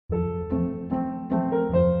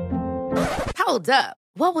Hold up.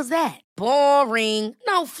 What was that? Boring.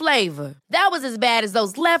 No flavor. That was as bad as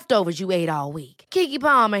those leftovers you ate all week. Keke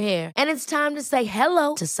Palmer here, and it's time to say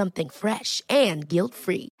hello to something fresh and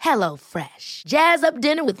guilt-free. Hello Fresh. Jazz up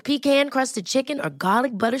dinner with pecan-crusted chicken or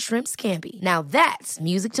garlic butter shrimp scampi. Now that's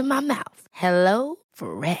music to my mouth. Hello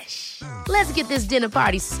Fresh. Let's get this dinner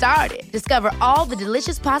party started. Discover all the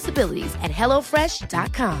delicious possibilities at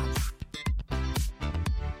hellofresh.com.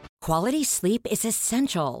 Quality sleep is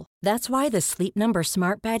essential. That's why the Sleep Number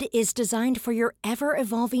Smart Bed is designed for your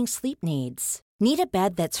ever-evolving sleep needs. Need a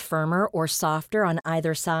bed that's firmer or softer on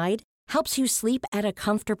either side? Helps you sleep at a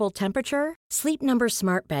comfortable temperature? Sleep Number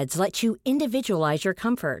Smart Beds let you individualize your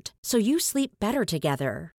comfort, so you sleep better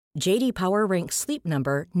together. J.D. Power ranks Sleep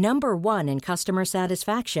Number #1 in customer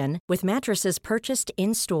satisfaction with mattresses purchased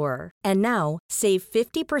in-store. And now, save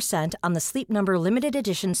 50% on the Sleep Number Limited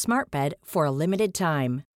Edition Smart Bed for a limited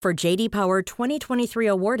time. For J.D. Power 2023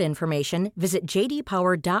 award information, visit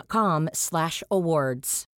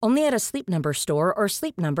jdpower.com/awards. Only at a Sleep Number store or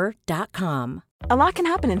sleepnumber.com. A lot can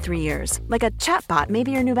happen in 3 years, like a chatbot may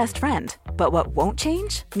be your new best friend. But what won't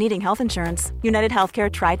change? Needing health insurance. United Healthcare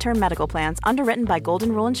Tri-Term Medical Plans, underwritten by Golden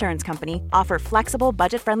Rule Insurance Company, offer flexible,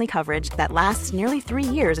 budget-friendly coverage that lasts nearly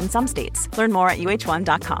 3 years in some states. Learn more at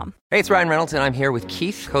uh1.com. Hey, it's Ryan Reynolds, and I'm here with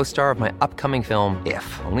Keith, co-star of my upcoming film,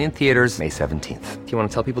 If, only in theaters May 17th. Do you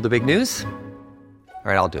want to tell people the big news?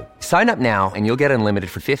 All right, I'll do it. Sign up now and you'll get unlimited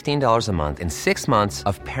for $15 a month and 6 months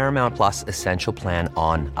of Paramount Plus Essential Plan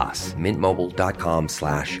on us.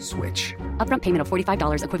 MintMobile.com/switch. Upfront payment of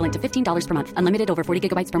 $45 equivalent to $15 per month. Unlimited over 40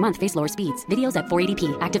 gigabytes per month. Face lower speeds. Videos at 480p.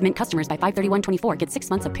 Active Mint customers by 531.24 get 6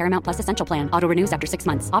 months of Paramount Plus Essential Plan. Auto renews after 6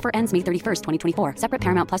 months. Offer ends May 31st, 2024. Separate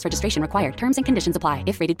Paramount Plus registration required. Terms and conditions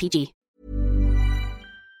apply if rated PG.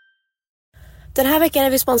 Den här veckan är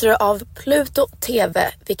vi sponsrade av Pluto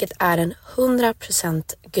TV, vilket är en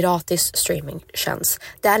 100% gratis streamingtjänst.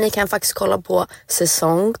 Där ni kan faktiskt kolla på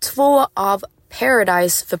säsong 2 av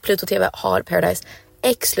Paradise, för Pluto TV har Paradise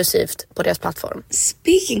exklusivt på deras plattform.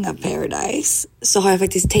 Speaking of Paradise så har jag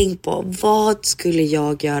faktiskt tänkt på vad skulle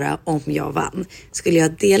jag göra om jag vann? Skulle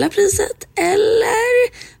jag dela priset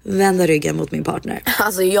eller vända ryggen mot min partner?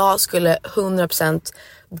 Alltså jag skulle 100%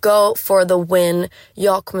 go for the win.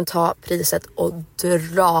 Jag kommer ta priset och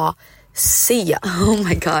dra Sia. Oh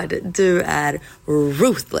my god, du är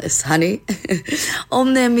ruthless, honey.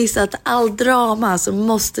 Om ni har missat all drama så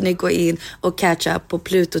måste ni gå in och catch up på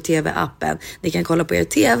Pluto TV-appen. Ni kan kolla på er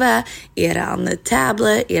TV, eran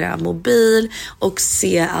tablet, eran mobil och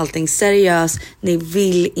se allting seriöst. Ni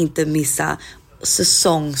vill inte missa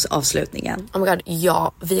säsongsavslutningen. Oh my god,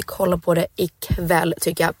 ja, vi kollar på det ikväll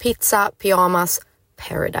tycker jag. Pizza, pyjamas,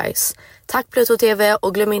 Paradise. Tack Pluto TV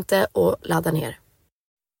och glöm inte att ladda ner.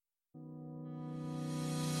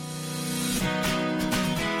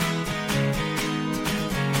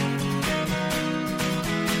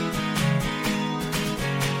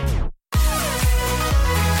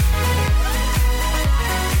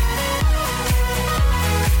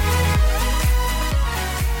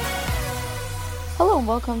 Hello and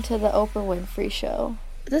welcome to the Oprah Winfrey Show.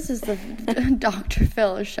 This is the Dr.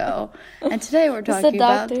 Phil show. And today we're talking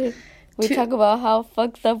about... We talk about how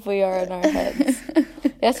fucked up we are in our heads.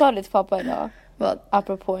 Jag sa det till pappa idag. Well,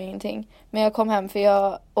 apropå ingenting. Men jag kom hem för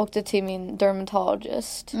jag åkte till min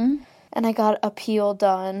dermatologist. And I got a peel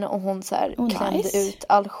done. Och hon så här klämde ut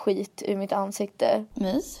all skit ur mitt ansikte.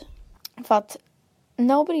 Miss? För att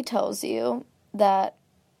nobody tells you that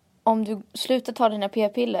om du slutar ta dina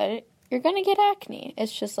p-piller, you're gonna get acne.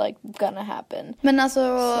 It's just like gonna happen. Men alltså,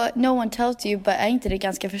 no one tells you, but är inte det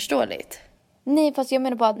ganska förståeligt? Nej, fast jag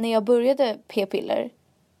menar bara att när jag började p-piller,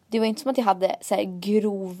 det var inte som att jag hade så här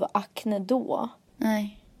grov akne då.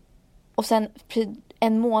 Nej. Och sen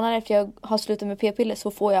en månad efter jag har slutat med p-piller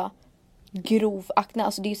så får jag grov akne.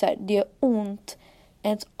 Alltså det är så här, det gör ont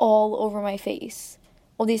and it's all over my face.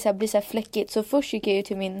 Och det är så här, blir så här fläckigt. Så först gick jag ju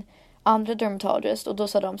till min andra dermatologist och då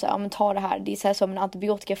sa de så här, ja men ta det här. Det är så här som en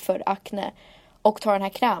antibiotika för akne. Och ta den här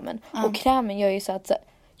krämen. Och krämen gör ju så att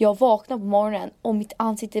jag vaknar på morgonen och mitt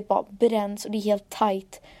ansikte bara bränns och det är helt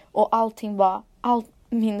tight. Och allting bara,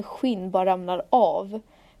 min skinn bara ramlar av.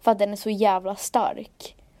 För att den är så jävla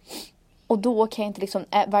stark. Och då kan jag inte liksom,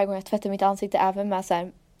 varje gång jag tvättar mitt ansikte även med så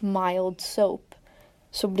här mild soap,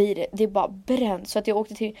 så blir det bara bränt. Så att jag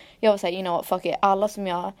åkte till, jag var så här, you know, fuck it. Alla som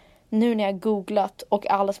jag, nu när jag googlat och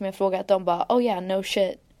alla som jag frågat, de bara, oh yeah, no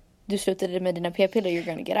shit. Du slutade med dina p-piller, you're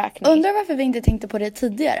gonna get acne. Undrar varför vi inte tänkte på det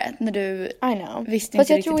tidigare. När du visste fast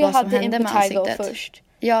inte riktigt vad som hände med ansiktet. Först.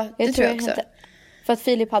 Ja, det tror jag också. För att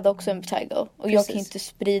Filip hade också en Impetigo. Och jag kan inte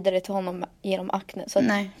sprida det till honom genom akne. Så att,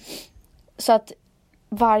 nej. Så att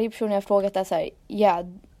varje person jag har frågat är så här, yeah,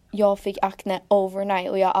 jag fick akne overnight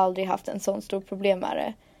och jag har aldrig haft en sån stor problem med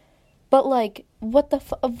det. But like,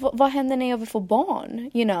 vad händer när jag får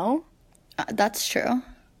barn, you know? That's true.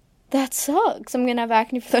 That sucks. I'm gonna have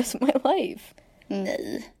acne for the rest of my life.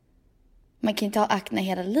 Nej. Man kan inte ha akne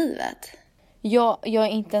hela livet. Jag är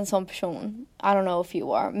inte en sån person. I don't know if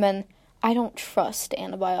you are. Men I don't trust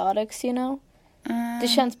antibiotics, you know? Det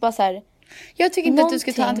känns bara så här. Jag tycker inte att du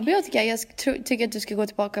ska ta antibiotika. Jag tycker att du ska gå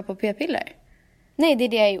tillbaka på p-piller. Nej, det är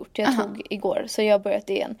det jag har gjort. Jag tog igår. Så jag har börjat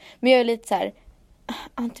igen. Men jag är lite så här.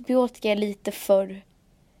 Antibiotika är lite för...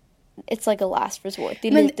 It's like a last resort. Det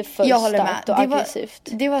är lite för starkt och aggressivt.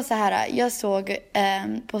 Det var så här. Jag såg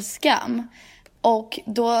på Skam. Och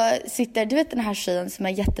då sitter, du vet den här tjejen som är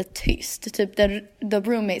jättetyst. Typ the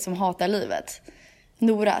roommate som hatar livet.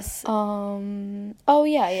 Noras.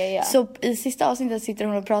 Yeah. Så i sista avsnittet sitter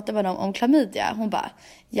hon och pratar med dem om klamydia. Hon bara,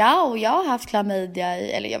 ja, och jag har haft klamydia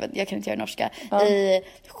jag kan inte göra norska, i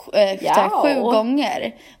 7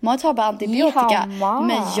 gånger. Man tar bara antibiotika.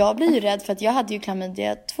 Men jag blir ju rädd för att jag hade ju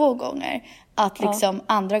klamydia 2 gånger. Att liksom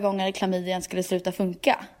andra gånger klamydian skulle sluta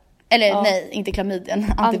funka. Eller nej, inte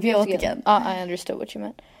klamydian, antibiotikan. I understood what you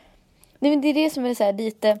meant. Nej, men det är det som är så här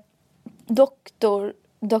lite doktorer,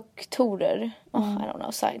 I don't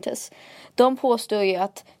know, scientists. De påstår ju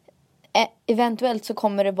att eventuellt så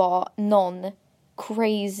kommer det vara någon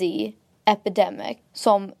crazy epidemic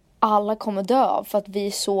som alla kommer dö av för att vi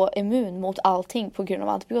är så immun mot allting på grund av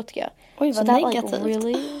antibiotika. Oj, vad negativt. Like,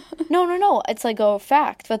 really? No. It's like a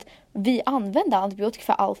fact. För att vi använder antibiotika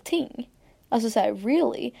för allting. Alltså så här,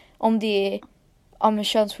 really. Om det är en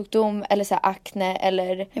könssjukdom eller så här akne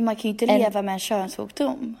eller... Men man kan ju inte leva med en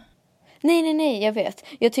könssjukdom. Nej, jag vet.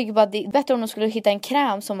 Jag tycker bara att det är bättre om de skulle hitta en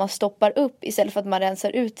kräm som man stoppar upp istället för att man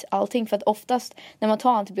rensar ut allting. För att oftast när man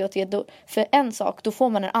tar antibiotika för en sak, då får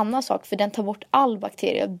man en annan sak. För den tar bort all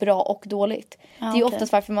bakterier, bra och dåligt. Det är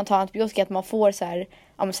oftast varför man tar antibiotika, att man får så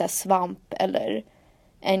här svamp eller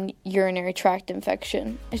en urinary tract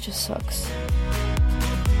infection. It just sucks.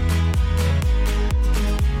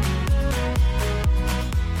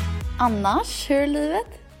 Annars, hur är livet?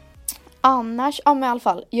 Annars, men i alla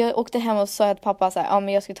fall. Jag åkte hem och sa att pappa så här,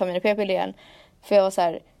 men jag ska ta mina p-piller igen. För jag var så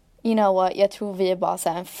här, you know what, jag tror vi är bara så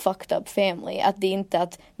här en fucked up family. Att det är inte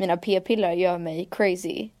att mina p-piller gör mig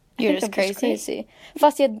crazy. You're just crazy.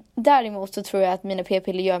 Fast däremot så tror jag att mina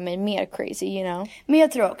p-piller gör mig mer crazy, you know. Men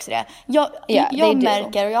jag tror också det. Jag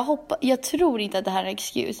märker, och jag tror inte att det här är en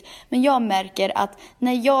excuse, men jag märker att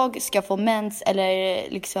när jag ska få mens eller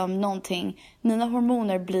liksom någonting, mina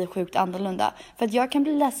hormoner blir sjukt annorlunda. För att jag kan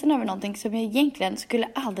bli ledsen över någonting som jag egentligen skulle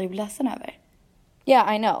aldrig bli ledsen över.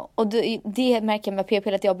 Yeah, I know. Och det märker jag med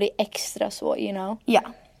p-piller att jag blir extra så, you know. Ja.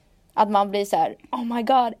 Att man blir så här, oh my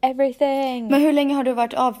god, everything. Men hur länge har du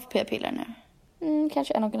varit av p-piller nu?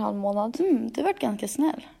 Kanske 1,5 månad. Du har varit ganska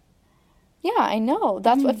snäll. Yeah, I know.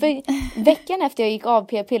 That's what, för veckan efter jag gick av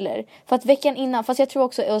p-piller. För att veckan innan, fast jag tror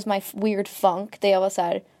också it was my weird funk. Där jag var så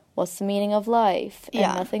här, what's the meaning of life?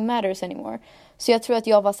 And nothing matters anymore. Så jag tror att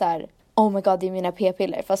jag var så här, oh my god, det är mina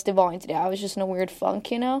p-piller. Fast det var inte det. I was just in a weird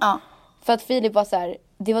funk, you know. För att Filip var så här,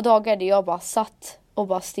 det var dagar där jag bara satt och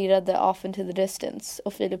bara stirrade off into the distance.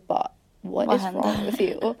 Och Filip bara, what is wrong with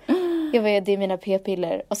you? Jag vet, det är mina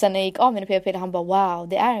p-piller. Och sen när jag gick av mina p-piller, han bara, wow,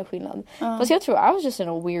 det är en skillnad. Fast jag tror I was just in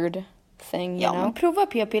a weird thing, you know? Men prova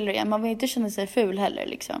p-piller igen. Man vill inte känna sig ful heller,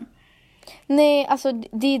 liksom. Nej, alltså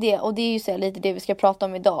det är det. Och det är ju så lite det vi ska prata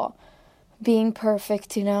om idag. Being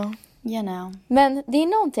perfect, you know? You know. Men det är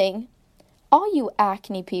någonting. All you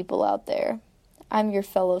acne people out there, I'm your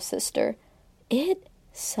fellow sister. It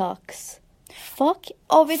sucks. Fuck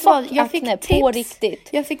jag fick tips på riktigt.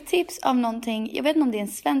 Jag fick tips av någonting. Jag vet inte om det är en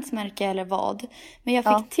svensk märke eller vad. Men jag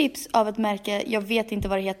fick tips av ett märke. Jag vet inte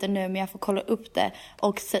vad det heter nu, men jag får kolla upp det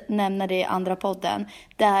och nämna det i andra podden.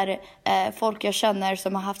 Där folk jag känner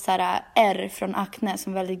som har haft så här R från akne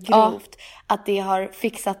som är väldigt grovt. Att det har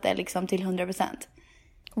fixat det liksom till 100%.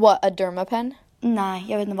 What, a Dermapen? Nej,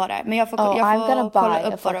 jag vet inte vad det är. Men jag får I'm gonna kolla buy upp vad det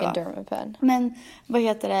a fucking var. Dermapen. Men vad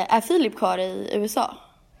heter det? Är Filip kvar i USA?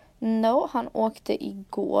 No, han åkte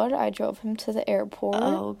igår. I drove him to the airport.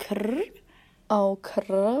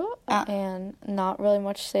 And not really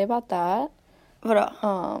much to say about that. Vadå?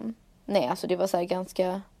 Nej, alltså det var så här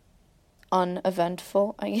ganska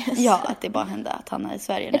uneventful, I guess. Ja, att det bara hände att han är i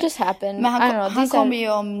Sverige nu. It just happened. Men han kommer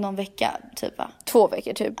ju om någon vecka, typ va? 2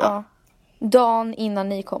 veckor, typ. Ja. Dagen innan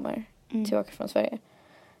ni kommer tillbaka från Sverige.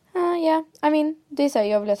 Yeah, I mean, det är så här,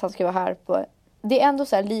 jag vill att han ska vara här på... Det är ändå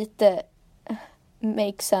så här lite...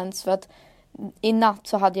 make sense, för att i natt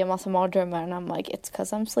så hade jag massa mardrömmar and I'm like, it's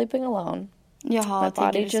 'cause I'm sleeping alone. Jaha, my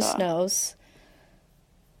body just knows.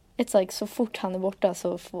 it's like så fort han är borta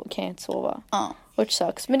så kan jag inte sova. Which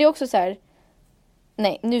sucks. Men det är också så här.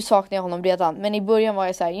 Nej, nu saknar jag honom redan. Men i början var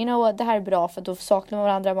jag så här, you know what, det här är bra för då saknar man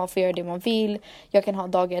varandra, man får göra det man vill. Jag kan ha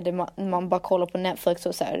dagar där man bara kollar på Netflix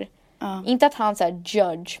och så här. Inte att han så här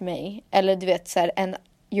judge mig. Eller du vet så här, and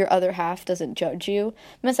your other half doesn't judge you.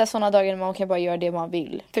 Men så här, sådana dagar när man kan bara göra det man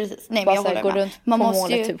vill. Precis, nej bara, men jag här, gå runt man på måste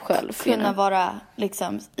målet, ju typ själv, kunna vara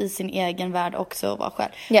liksom i sin egen värld också och vara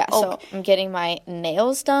själv. Yeah, so I'm getting my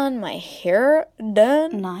nails done, my hair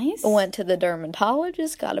done. Nice. Went to the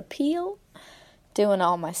dermatologist, got a peel. Doing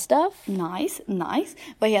all my stuff. Nice.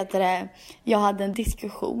 Vad heter det? Jag hade en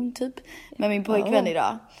diskussion typ med min pojkvän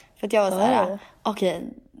idag. För att jag var så här, okej,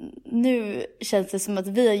 nu känns det som att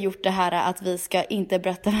vi har gjort det här att vi ska inte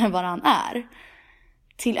berätta vem varann är.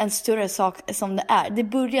 Till en större sak som det är. Det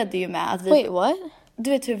började ju med att vi... Wait, what? Du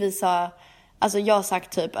vet hur vi sa... Alltså jag har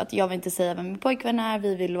sagt typ att jag vill inte säga vem min pojkvän är.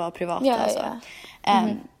 Vi vill vara privata och så.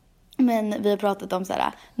 Men vi har pratat om så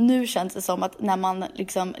här, nu känns det som att när man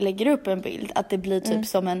liksom lägger upp en bild att det blir typ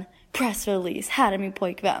som en press release. Här är min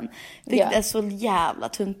pojkvän. Vilket är så jävla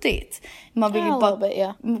tuntigt. Man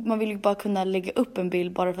vill ju bara kunna lägga upp en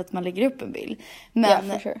bild bara för att man lägger upp en bild.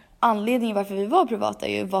 Men anledningen varför vi var privata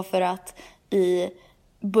var för att i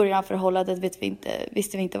början av förhållandet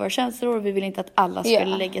visste vi inte våra känslor och vi ville inte att alla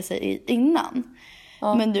skulle lägga sig i innan.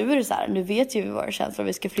 Men nu är det så här, nu vet ju vi våra känslor och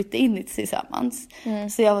vi ska flytta in tillsammans.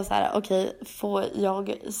 Så jag var så här, okej, får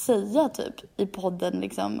jag säga typ i podden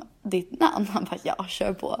liksom ditt namn? Han bara, ja,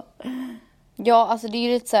 kör på. Ja, alltså det är ju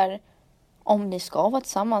lite så här, om ni ska vara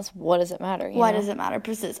tillsammans, what does it matter? What does it matter,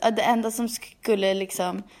 precis. Det enda som skulle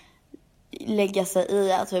liksom lägga sig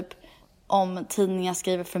i är typ om tidningar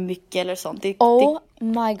skriver för mycket eller sånt.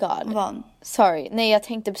 My god. Sorry, nej jag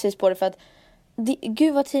tänkte precis på det för att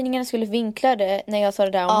gud vad tidningarna skulle vinkla det när jag sa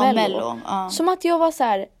det där om Mello. Som att jag var så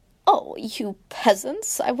här, oh you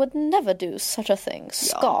peasants, I would never do such a thing.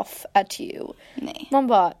 Scoff at you. Nej. Man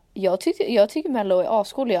bara, jag tycker Mello är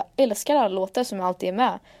ascool. Jag älskar alla låtar som alltid är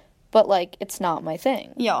med. But like, it's not my thing.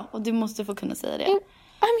 Ja, och du måste få kunna säga det.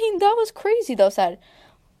 I mean, that was crazy though. Så här,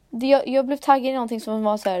 jag blev taggad i någonting som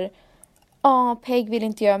var så här, Peg vill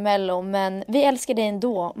inte göra Mello, men vi älskar dig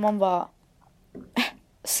ändå. Man bara,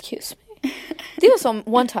 excuse me. Det var som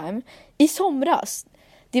one time i somras,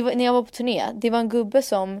 när jag var på turné, det var en gubbe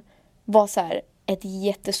som var så här ett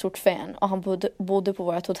jättestort fan och han bodde på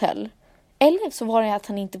vårt hotell. Eller så var det att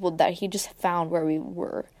han inte bodde där, he just found where we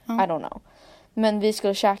were. I don't know. Men vi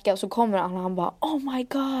skulle käka och så kommer han och han bara, oh my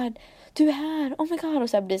god, du är här, oh my god, och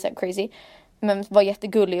så här blir så här crazy. Men var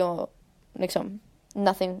jättegullig och liksom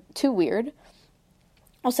nothing too weird.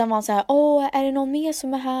 Och sen var han så här, är det någon mer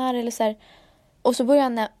som är här eller så här. Och så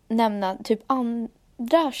började han nämna typ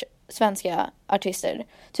andra svenska artister.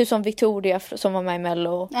 Typ som Victoria som var med i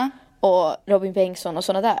Mello. Och Robin Bengtsson och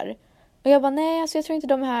såna där. Och jag bara, nej alltså jag tror inte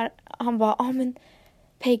de är här. Han bara, men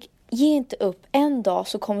Peg, ge inte upp. En dag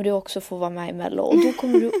så kommer du också få vara med i Mello. Och då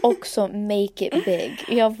kommer du också make it big.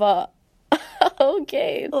 Och jag bara,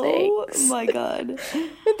 okej, thanks. Oh my god.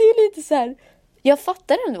 Men det är lite så här. Jag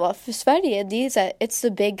fattar ändå. För Sverige, det är så här, it's the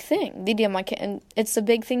big thing. Det är det man kan, it's the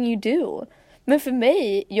big thing you do. Men för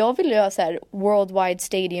mig, jag vill göra så här worldwide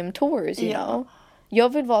stadium tours, you know.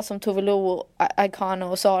 Jag vill vara som Tove Lo, Icona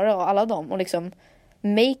och Sara och alla dem och liksom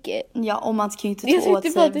make it. Ja, och man ska ju inte ta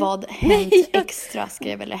åt sig vad Hänt Extra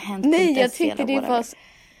skrev eller Hänt.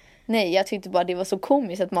 Jag tyckte bara det var så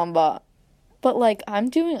komiskt att man bara, but like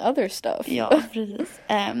I'm doing other stuff. Ja, precis.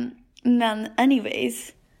 Men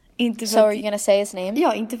anyways, inte för so are you gonna say his name?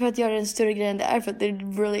 Ja, inte för att göra en större grej än det är, för att det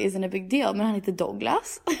really isn't a big deal. Men han heter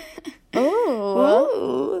Douglas.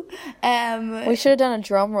 We should have done a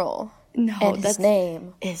drum roll. No, and his name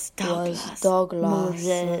is Douglas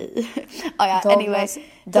Murray.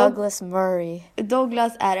 Douglas Murray.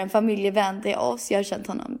 Douglas är en familjevän till oss. Jag har känt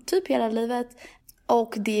honom typ hela livet.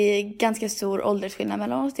 Och det är ganska stor åldersskillnad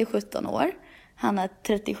mellan oss. Det är 17 år. Han är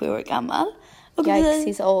 37 år gammal. Och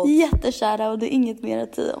yikes, he's old. Jättekära och det är inget mer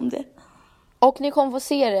att säga om det. Och ni kommer få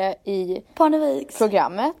se det i Parneviks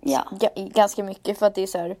programmet. Ja. Ganska mycket för att det är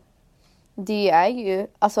så här, det är ju,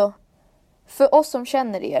 alltså för oss som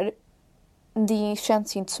känner er, det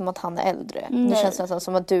känns ju inte som att han är äldre. Nej. Det känns nästan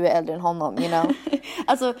som att du är äldre än honom, you know.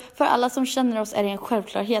 Alltså för alla som känner oss är det en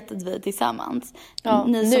självklarhet att vi är tillsammans. Ja,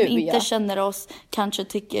 ni som inte känner oss kanske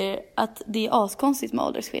tycker att det är askonstigt med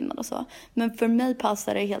åldersskillnad och så. Men för mig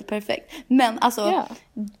passar det helt perfekt. Men alltså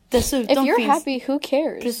dessutom if you're happy, who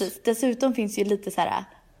cares? Precis, dessutom finns ju lite så här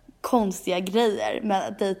konstiga grejer med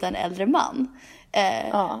att dejta en äldre man.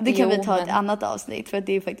 Det kan vi ta ett annat avsnitt för att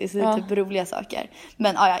det är faktiskt typ roliga saker.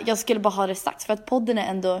 Men jag skulle bara ha det sagt för att podden är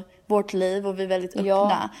ändå vårt liv och vi är väldigt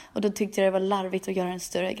öppna. Och då tyckte jag det var larvigt att göra en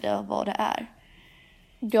större grej av vad det är.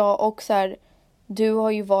 Ja, och så här, du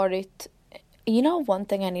har ju varit... You know one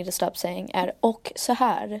thing I need to stop saying är och så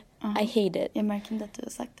här. I hate it. Jag märker inte att du har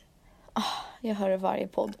sagt det. Jag hör det varje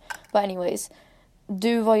podd. But anyways,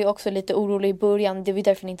 du var ju också lite orolig i början. Det var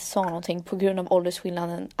därför ni inte sa någonting på grund av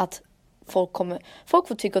åldersskillnaden. Att folk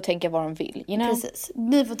får tycka och tänka vad de vill, you know? Precis,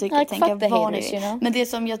 ni får tycka och tänka vad ni vill. You know? Men det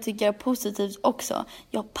som jag tycker är positivt också,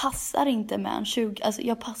 jag passar inte med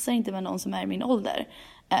jag passar inte med någon som är i min ålder.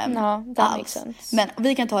 No, that makes sense. Men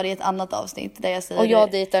vi kan ta det i ett annat avsnitt där jag säger... Och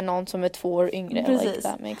jag dejtar någon som är 2 år yngre. Precis. Like,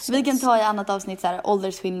 that makes sense. Vi kan ta i ett annat avsnitt så här,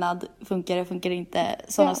 åldersskillnad, funkar inte,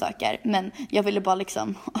 sådana saker. Men jag ville bara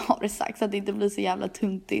liksom ha det sagt så att det inte blir så jävla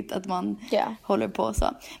tuntigt att man håller på så.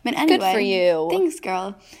 Men anyway, good for you. Thanks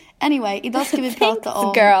girl. Anyway, idag ska vi prata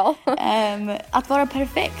om girl. att vara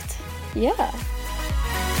perfekt. Yeah.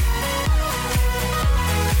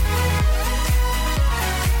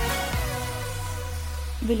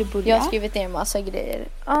 Vill du börja? Jag har skrivit ner en massa grejer.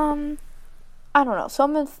 I don't know.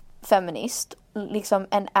 Som en feminist, liksom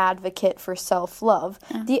en advocate for self-love.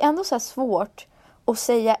 Det är ändå så här svårt att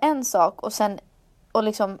säga en sak och sen och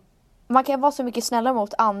liksom man kan vara så mycket snällare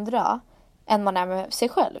mot andra än man är med sig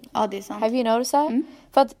själv. Ja, det är sant. Have you noticed that?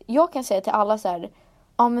 För att jag kan säga till alla så här,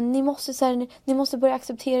 men ni måste börja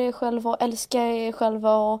acceptera er själva och älska er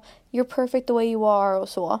själva och you're perfect the way you are och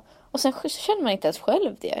så. Och sen så känner man inte ens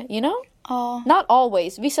själv det, you know? Not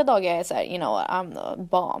always. Vissa dagar är jag så här, you know, I'm the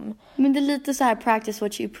bomb. Men det är lite så här practice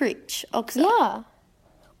what you preach också. Ja.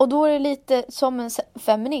 Och då är det lite som en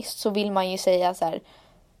feminist så vill man ju säga så här,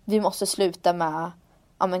 vi måste sluta med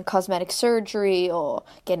cosmetic surgery och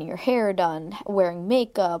getting your hair done, wearing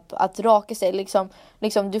makeup, att raka sig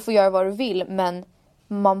liksom du får göra vad du vill men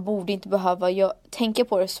man borde inte behöva tänka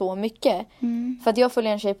på det så mycket. För att jag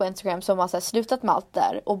följer en tjej på Instagram som har så här, slutat med allt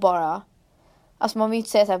där och bara alltså man vill inte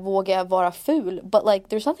säga så här, våga vara ful but like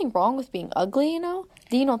there's something wrong with being ugly, you know?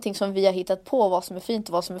 Det är någonting som vi har hittat på vad som är fint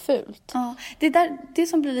och vad som är fult. Ja, det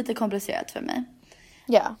som blir lite komplicerat för mig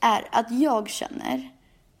är att jag känner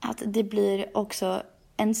att det blir också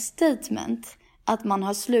en statement att man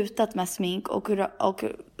har slutat med smink och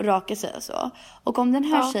raka sig och så. Och om den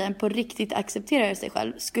här tjejen på riktigt accepterar sig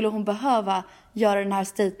själv skulle hon behöva göra den här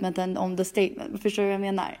statementen om the statement. Förstår du vad jag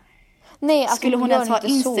menar? Nej, alltså, skulle hon ens ha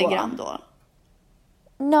Instagram så. Då?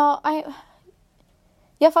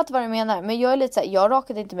 Jag fattar vad du menar. Men jag är lite så här, jag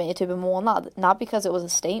rakade inte mig i typ en månad. Not because it was a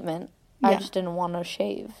statement. I just didn't want to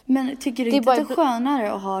shave. Men tycker du inte att det är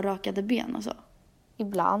skönare att ha rakade ben och så?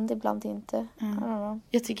 Ibland inte. I don't know.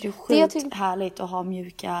 Jag tycker det är sjukt härligt att ha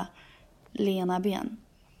mjuka, lena ben.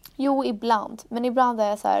 Jo, ibland. Men ibland är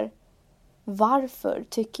jag så här, varför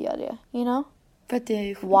tycker jag det? You know? För att det är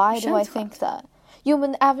ju why do I think that? Jo,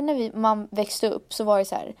 men även när man växte upp så var det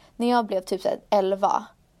så här, när jag blev typ så här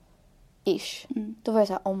 11-ish. Då var jag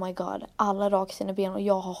så här, oh my god, alla rakar sina ben och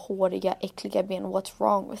jag har håriga, äckliga ben. What's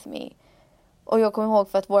wrong with me? Och jag kommer ihåg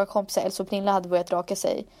för att våra kompisar Elsa och Pernilla hade börjat raka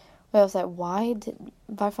sig. Och jag var såhär,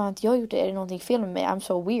 varför har inte jag gjort det? Är det någonting fel med mig? I'm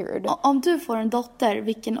so weird. Om du får en dotter,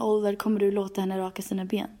 vilken ålder kommer du låta henne raka sina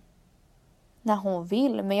ben? När hon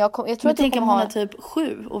vill. Men jag tror att hon kommer ha typ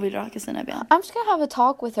 7 och vill raka sina ben. I'm just gonna have a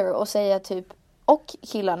talk with her och säga typ, och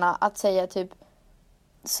killarna att säga typ,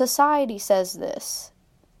 society says this.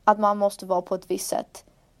 Att man måste vara på ett visst sätt.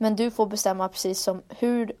 Men du får bestämma precis som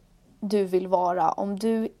hur du vill vara. Om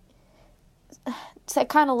du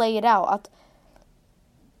kind of lay it out att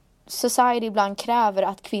society ibland kräver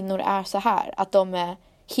att kvinnor är så här. Att de är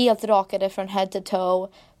helt rakade från head to toe.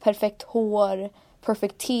 Perfekt hår.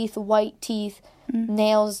 Perfect teeth. White teeth.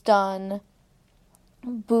 Nails done.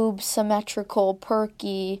 Boobs symmetrical.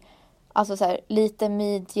 Perky. Alltså så här, lite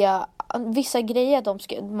midja. Vissa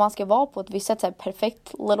grejer man ska vara på ett visst sätt. Så här,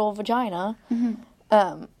 perfekt little vagina.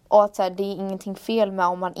 Och att så här, det är ingenting fel med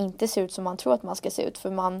om man inte ser ut som man tror att man ska se ut.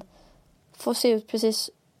 För man får se ut precis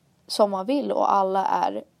som man vill. Och alla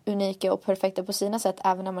är unika och perfekta på sina sätt.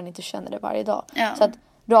 Även när man inte känner det varje dag. Ja. Så att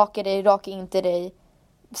raka inte dig.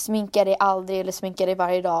 Sminka dig aldrig eller sminka dig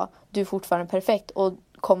varje dag. Du är fortfarande perfekt. Och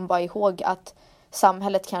kom bara ihåg att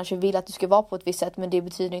samhället kanske vill att du ska vara på ett visst sätt. Men det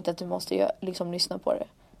betyder inte att du måste liksom lyssna på det.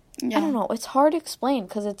 I don't know. It's hard to explain.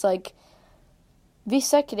 Because it's like.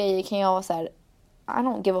 Vissa grejer kan jag vara så här. I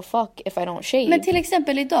don't give a fuck if I don't shave. Men till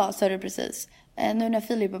exempel idag sa du precis. Nu när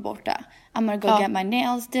Filip är borta. I'm gonna go get my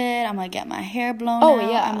nails did. I'm gonna get my hair blown out.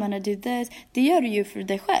 I'm gonna do this. Det gör du ju för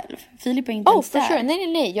dig själv. Filip är inte ens där. Sure.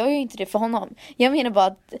 Nej. Jag gör inte det för honom. Jag menar bara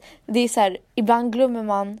att det är så här. Ibland glömmer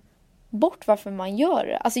man bort varför man gör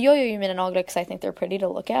det. Alltså jag gör ju mina naglar 'cause I think they're pretty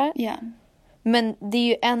to look at. Yeah. Men det är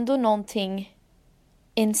ju ändå någonting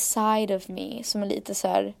inside of me som är lite så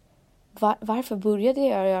här. Varför började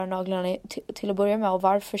jag göra naglarna till att börja med? Och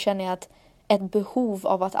varför känner jag ett behov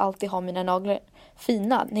av att alltid ha mina naglar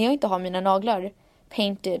fina? När jag inte har mina naglar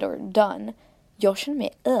painted or done, jag känner mig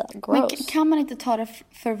gross. Men kan man inte ta det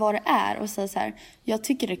för vad det är och säga så här: jag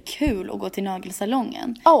tycker det är kul att gå till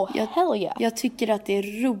nagelsalongen. Hell yeah. Jag tycker att det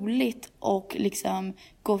är roligt och liksom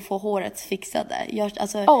gå och få håret fixade.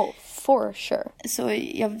 For sure. Så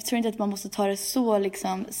jag tror inte att man måste ta det så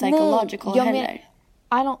liksom psychological heller.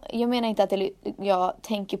 Jag menar inte att jag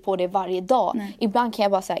tänker på det varje dag. Nej. Ibland kan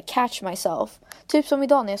jag bara så här, catch myself. Typ som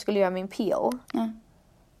idag när jag skulle göra min peel.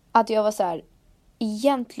 Att jag var så här,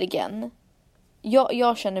 egentligen,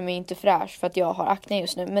 jag känner mig inte fräsch för att jag har akne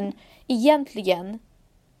just nu. Men egentligen,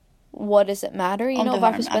 what does it matter? You know,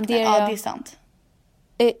 varför spenderar jag... Ja, det är sant.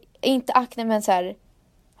 Inte akne, men så här,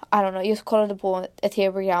 I don't know. Jag kollade på ett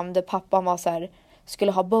tv-program där pappan var så här,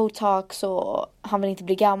 skulle ha botox och han vill inte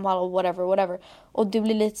bli gammal och whatever. Och det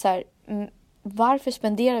blir lite så här, varför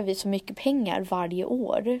spenderar vi så mycket pengar varje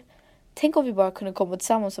år? Tänk om vi bara kunde komma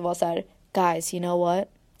tillsammans och vara så här, guys, you know what?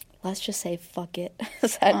 Let's just say fuck it.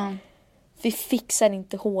 Så här, vi fixar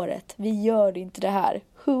inte håret. Vi gör inte det här.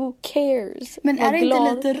 Who cares? Men är det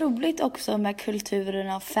inte lite roligt också med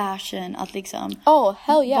kulturen och fashion att liksom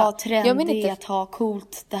hell yeah. vara trendig, att ha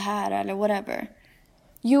coolt det här eller whatever?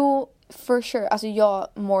 Jo, for sure. Alltså jag,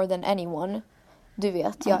 more than anyone. Du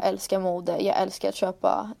vet, jag älskar mode. Jag älskar att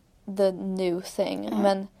köpa the new thing.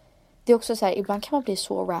 Men det är också så här, ibland kan man bli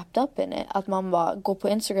så wrapped up in it. Att man bara går på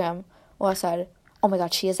Instagram och är så här, oh my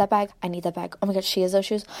god, she has that bag, I need that bag. Oh my god, she has those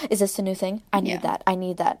shoes, is this the new thing? I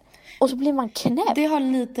need that. Och så blir man knäpp. Det har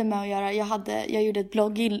lite med att göra, jag gjorde ett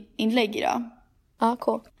blogginlägg idag.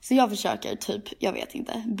 Cool. Så jag försöker typ, jag vet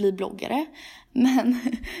inte, bli bloggare.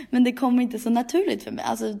 Men det kommer inte så naturligt för mig.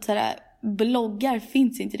 Alltså sådär, bloggar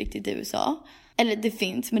finns inte riktigt i USA. Eller det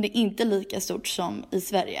finns, men det är inte lika stort som i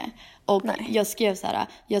Sverige. Och jag skrev så här,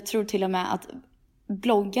 jag tror till och med att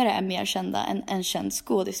bloggare är mer kända än en känd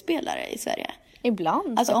skådespelare i Sverige.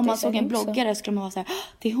 Ibland. Alltså om man såg en bloggare skulle man vara så här,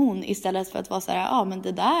 det är hon, istället för att vara så här, men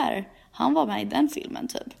det där, han var med i den filmen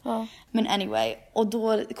typ. Men anyway, och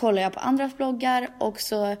då kollar jag på andras bloggar och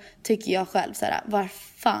så tycker jag själv så här, vad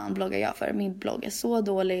fan bloggar jag för? Min blogg är så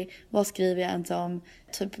dålig, vad skriver jag ens om?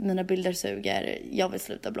 Typ mina bilder suger, jag vill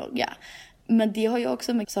sluta blogga. Men det har ju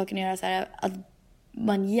också med saken att göra så här, att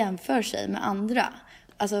man jämför sig med andra.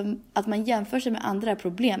 Alltså att man jämför sig med andra är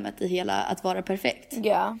problemet i hela att vara perfekt.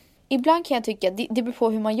 Ja. Ibland kan jag tycka, det beror på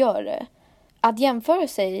hur man gör det. Att jämföra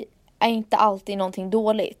sig är inte alltid någonting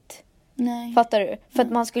dåligt. Nej. Fattar du? För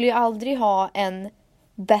att man skulle ju aldrig ha en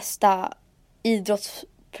bästa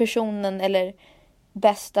idrottspersonen eller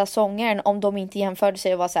bästa sångaren om de inte jämförde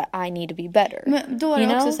sig och var så här, I need to be better. Men då är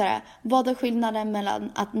det också så här, vad är skillnaden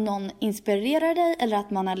mellan att någon inspirerar dig eller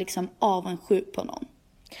att man är liksom avundsjuk på någon?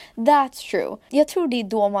 That's true. Jag tror det är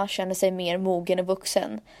då man känner sig mer mogen och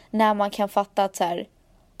vuxen. När man kan fatta att så här,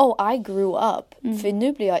 I grew up. För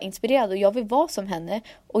nu blir jag inspirerad och jag vill vara som henne.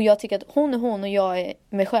 Och jag tycker att hon är hon och jag är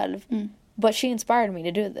mig själv. But she inspired me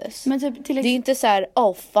to do this. Men typ, det är inte så här,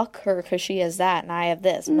 fuck her because she has that and I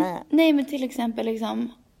have this. Nej, men till exempel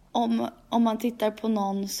liksom, om man tittar på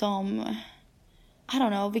någon som, I don't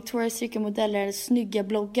know, Victoria's Secret-modeller eller snygga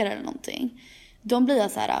bloggare eller någonting. De blir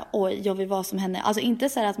så här, jag vill vara som henne. Alltså inte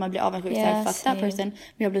så här att man blir avundsjuk, fuck that person. Men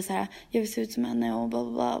jag blir så här, jag vill se ut som henne och bla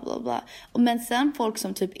bla bla bla. Men sen folk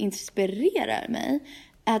som typ inspirerar mig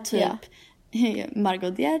är typ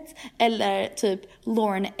Margot Dietz eller typ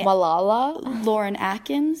Lauren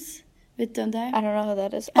Atkins. Vet du om det är? I don't know who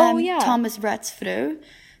that is. Thomas Bratts fru.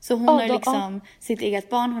 Så hon har liksom sitt eget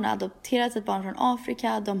barn. Hon har adopterat ett barn från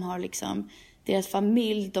Afrika. De har liksom deras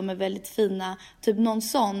familj. De är väldigt fina. Typ någon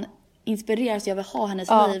sån inspireras, jag vill ha hennes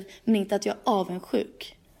liv, men inte att jag är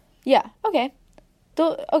avundsjuk. Ja, okej.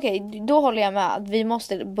 Då håller jag med. Att vi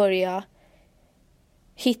måste börja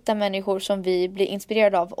hitta människor som vi blir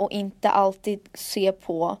inspirerade av och inte alltid se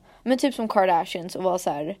på, men typ som Kardashians och vara så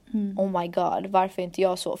här, oh my god, varför är inte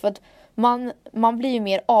jag så? För att man blir ju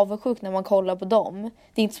mer avundsjuk när man kollar på dem.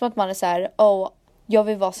 Det är inte som att man är så här, jag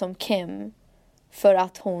vill vara som Kim för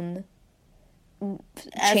att hon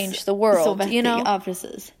change the world, så vettig, you know? Ja,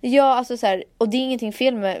 precis. Ja, alltså så här, och det är ingenting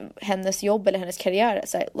fel med hennes jobb eller hennes karriär,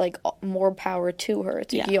 så här, like more power to her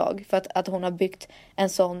tycker jag, för att hon har byggt en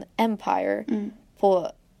sån empire på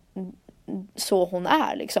så hon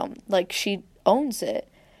är liksom, like she owns it.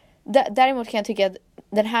 Däremot kan jag tycka att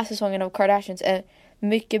den här säsongen av Kardashians är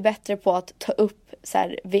mycket bättre på att ta upp så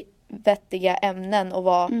här vettiga ämnen och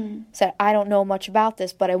var så här, I don't know much about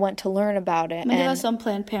this but I went to learn about it. Men det var som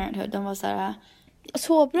Planned Parenthood. De var så här...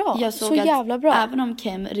 Så bra. Jag såg så jävla bra. Även om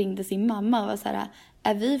Kim ringde sin mamma och var så här,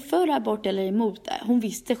 är vi för abort eller emot det? Hon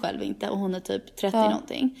visste själv inte och hon är typ 30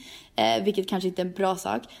 någonting. Vilket kanske inte är en bra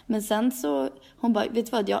sak. Men sen så, hon bara, vet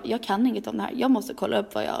du vad, jag kan inget om det här. Jag måste kolla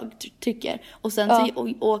upp vad jag tycker. Och sen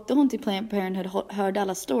så åkte hon till Planned Parenthood, hörde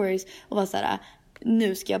alla stories och var så här,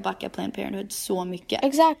 nu ska jag backa Planned Parenthood så mycket.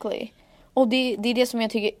 Exactly. Och det är det som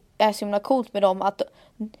jag tycker är så himla coolt med dem. Att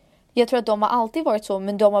jag tror att de har alltid varit så,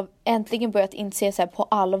 men de har äntligen börjat inse så här på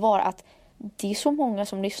allvar att det är så många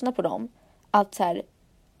som lyssnar på dem. Att så här,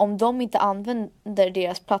 om de inte använder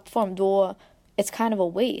deras plattform, då it's kind of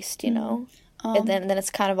a waste, you know. And then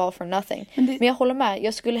it's kind of all for nothing. Men jag håller med,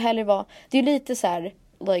 jag skulle hellre vara, det är lite så här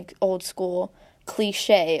like old school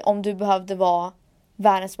cliché. Om du behövde vara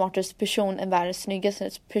världens smartaste person än världens snyggaste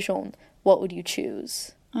person, what would you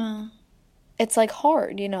choose? It's like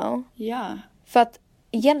hard, you know. Ja. För att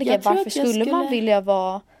egentligen varför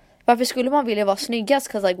skulle man vilja vara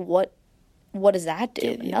snyggast? 'Cause like what does that do?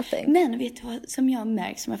 Nothing. Men vet du vad som jag har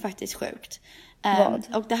märkt som är faktiskt sjukt?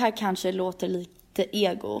 Och det här kanske låter lite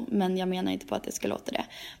ego, men jag menar inte på att det ska låta det.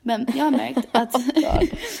 Men jag har märkt att,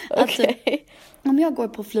 om jag går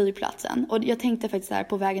på flygplatsen, och jag tänkte faktiskt här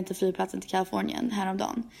på vägen till flygplatsen till Kalifornien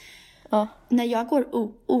häromdagen. När jag går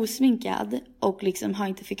osminkad och liksom har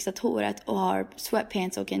inte fixat håret och har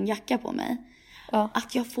sweatpants och en jacka på mig.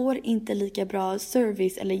 Att jag får inte lika bra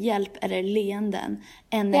service eller hjälp eller leenden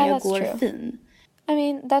än när jag går fin. I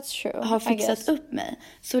mean, that's true. Har fixat upp mig.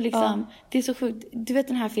 Så liksom, det är så sjukt. Du vet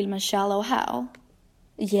den här filmen Shallow Hal?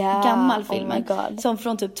 Yeah. Gammal filmen. Oh my God. Som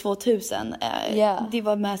från typ 2000. Det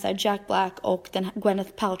var med så här Jack Black och den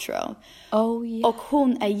Gwyneth Paltrow. Oh yeah. Och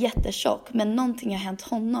hon är jättetjock. Men någonting har hänt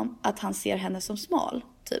honom. Att han ser henne som smal.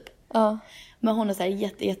 Typ. Men hon är så här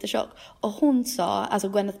jättetjock. Och hon sa, alltså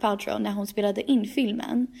Gwyneth Paltrow, när hon spelade in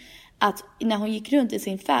filmen, att när hon gick runt i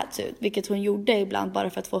sin fatsuit, vilket hon gjorde ibland bara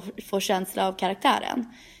för att få känsla av karaktären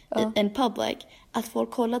in public, att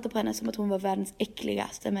folk kollade på henne som att hon var världens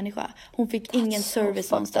äckligaste människa. Hon fick ingen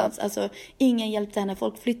service någonstans. Alltså ingen hjälpte henne.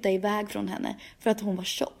 Folk flyttade iväg från henne för att hon var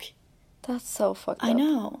tjock. That's so fucked I up.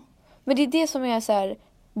 know. Men det är det som är så här,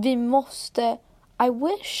 vi måste, I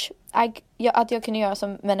wish att jag kunde göra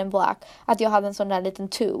som Men in Black, att jag hade en sån där liten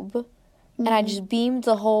tube and I just beamed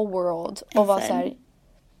the whole world och var så här,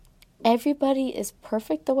 everybody is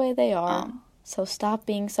perfect the way they are. So stop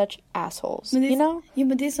being such assholes. Men det, you know? Jo,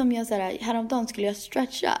 men det är som jag så här, häromdagen skulle jag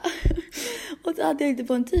stretcha. Och då hade jag inte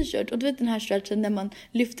på en t-shirt. Och du vet den här stretchen när man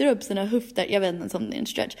lyfter upp sina höfter. Jag vet inte om det är en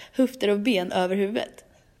stretch. Höfter och ben över huvudet.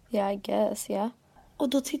 Yeah, I guess, yeah. Och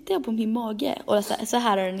då tittade jag på min mage. Och så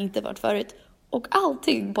här har den inte varit förut. Och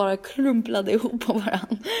allting bara krumplade ihop på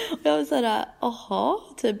varandra. Och jag var så här, aha,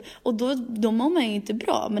 typ. Och då mår man ju inte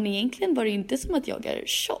bra. Men egentligen var det inte som att jag är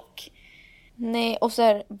tjock. Nej, och så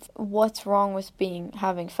här, what's wrong with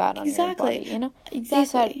having fat on your body, you know? Exactly. Det är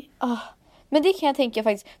så här, men det kan jag tänka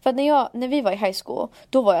faktiskt, för att när vi var i high school,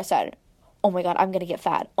 då var jag så här, oh my god, I'm gonna get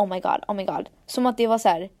fat, oh my god. Som att det var så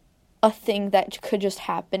här, a thing that could just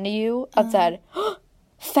happen to you. Att så här,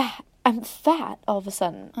 fat, I'm fat all of a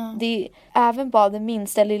sudden. Det är även bara det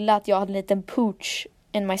minsta lilla att jag hade en liten pooch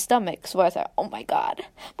in my stomach, så var jag så här, oh my god,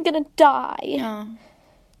 I'm gonna die.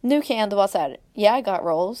 Nu kan jag ändå vara så här, yeah, I got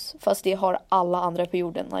rolls, fast det har alla andra på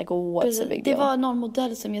jorden. Like, what's a big deal? Det var någon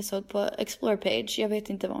modell som jag såg på Explore Page. Jag vet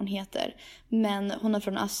inte vad hon heter. Men hon är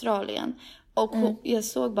från Australien. Och jag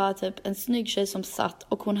såg bara typ en snygg tjej som satt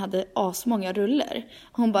och hon hade asmånga ruller.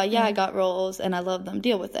 Hon bara, yeah, I got rolls and I love them,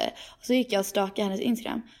 deal with it. Och så gick jag och stakade hennes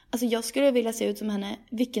Instagram. Alltså jag skulle vilja se ut som henne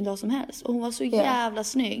vilken dag som helst. Och hon var så jävla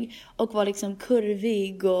snygg. Och var liksom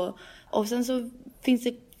kurvig. Och sen så finns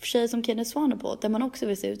det tjejer som Kenneth Swan på, där man också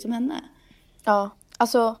vill se ut som henne. Ja,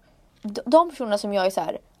 alltså de personerna som jag är så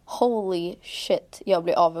här, holy shit, jag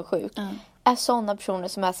blir avundsjuk, är sådana personer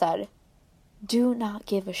som är så här, do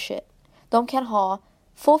not give a shit. De kan ha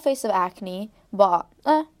full face of acne, bara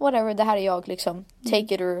whatever, det här är jag liksom,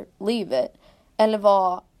 take it or leave it. Eller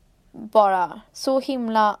vara bara så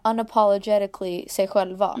himla unapologetically sig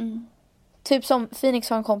själva. Typ som Phoenix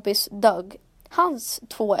har en kompis, Doug. Hans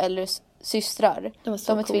 2 äldre systrar, de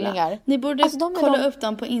är tvillingar. Ni borde kolla upp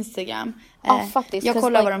dem på Instagram. Faktiskt. Jag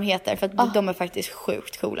kollar vad de heter, för att de är faktiskt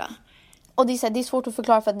sjukt coola. Och det är svårt att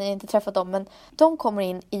förklara för att ni inte träffat dem, men de kommer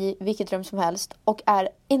in i vilket rum som helst och är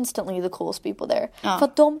instantly the coolest people there. För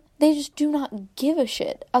att they just do not give a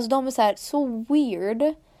shit. Alltså de är så här, så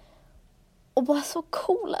weird och bara så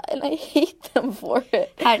coola, and I hate them for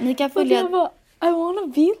it. Här, ni kan följa I wanna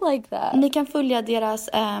be like that. Ni kan följa deras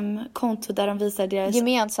konto där de visar deras...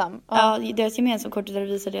 Gemensam. Ja, deras gemensamma konto där de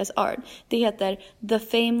visar deras art. Det heter The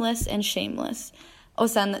Fameless and Shameless.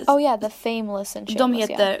 Och sen... The Fameless and Shameless. De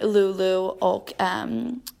heter Lulu och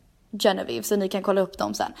Genevieve, så ni kan kolla upp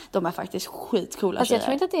dem sen. De är faktiskt skitcoola tjejer. Jag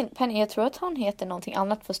tror inte att det är Penny, jag tror att hon heter någonting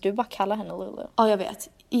annat fast du bara kallar henne Lulu. Ja, jag vet.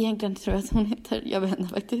 Egentligen tror jag att hon heter, jag vet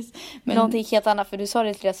inte faktiskt. Men... Någonting helt annat, för du sa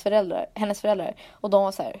det till hennes föräldrar. Och de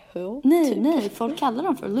var så här, who? Nej, folk kallar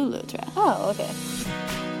dem för Lulu tror jag. Okej.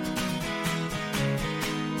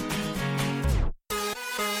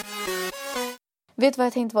 Vet du vad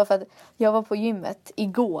jag tänkte på? För att jag var på gymmet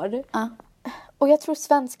igår. Och jag tror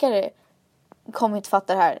svenskar kommer inte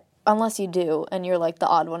fatta det här. Unless you do and you're like the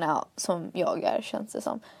odd one out. Som jag är, känns det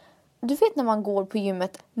som. Du vet när man går på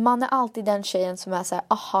gymmet. Man är alltid den tjejen som är så här,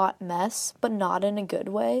 a hot mess. But not in a good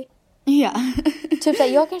way. Ja. Typ såhär,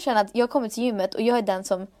 jag kan känna att jag kommer till gymmet. Och jag är den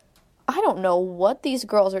som, I don't know what these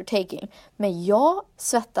girls are taking. Men jag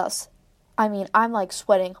svettas. I mean, I'm like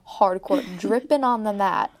sweating hardcore. Dripping on the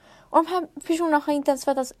mat. Och de här personerna har inte ens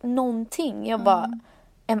svettats någonting. Jag bara,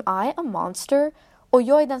 am I a monster? Och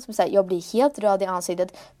jag är den som säger, jag blir helt röd i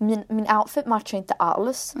ansiktet. Min outfit matchar inte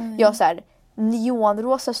alls. Jag har så här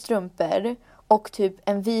neonrosa strumpor och typ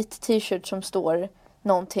en vit t-shirt som står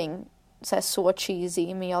någonting så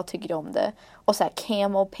cheesy, men jag tycker om det. Och så här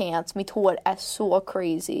camo pants, mitt hår är så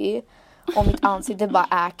crazy. Och mitt ansikte är bara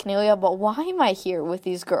acne. Och jag bara, why am I here with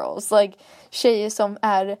these girls? Like, tjejer som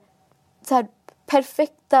är så här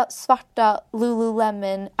perfekta svarta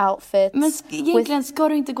Lululemon outfits. Men egentligen ska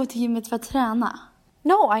du inte gå till gymmet för att träna.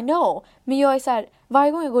 No, I know. Men jag är så här,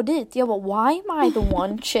 varje gång jag går dit, jag bara, why am I the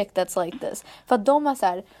one chick that's like this? För att de är så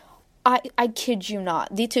här, I kid you not.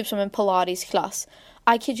 Det är typ som en pilatesklass.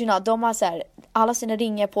 I kid you not. De har så här, alla sina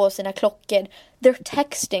ringar på, sina klockor. They're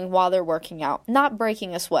texting while they're working out. Not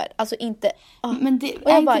breaking a sweat. Alltså inte... Men det,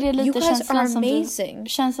 är inte det lite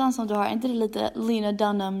känslan som du har? Är inte det lite Lena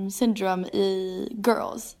Dunham syndrome i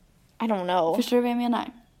Girls? I don't know. Förstår du vad jag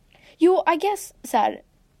menar? Jo, I guess så här,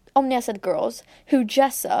 om ni har sett Girls, hur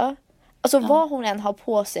Jessa, alltså vad hon än har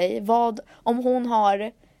på sig, om hon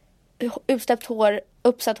har uppsatt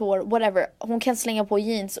hår, whatever, hon kan slänga på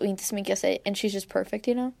jeans och inte sminka sig and she's just perfect,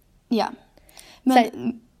 you know? Ja. Men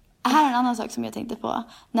här är en annan sak som jag tänkte på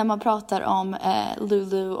när man pratar om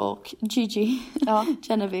Lulu och Gigi,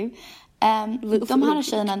 Genevieve. De här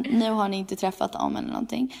tjejerna, nu har ni inte träffat dem eller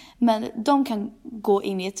någonting, men de kan gå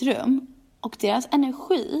in i ett rum och deras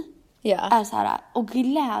energi är så här, och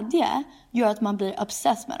glädje gör att man blir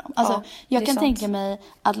obsessed med dem. Alltså, jag kan tänka mig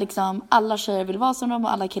att liksom alla tjejer vill vara som dem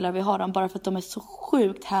och alla killar vill ha dem bara för att de är så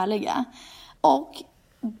sjukt härliga. Och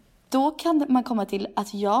då kan man komma till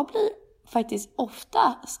att jag blir faktiskt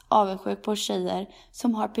ofta avundsjuk på tjejer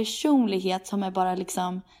som har personlighet som är bara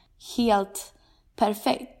liksom helt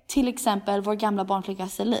perfekt. Till exempel vår gamla barnflicka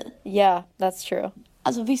Celie. Yeah, that's true.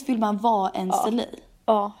 Alltså visst vill man vara en Celie?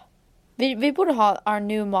 Ja. Vi borde ha our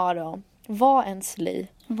new motto. Var en Celie.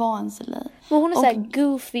 Var en Celie. Men hon är så här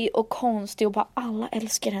goofy och konstig och bara alla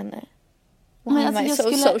älskar henne. Men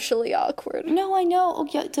alltså, so socially awkward. No, I know. Och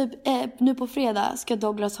jag, typ, nu på fredag ska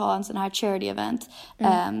Douglas ha en sån här charity event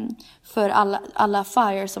för alla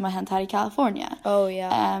fire som har hänt här i California. Oh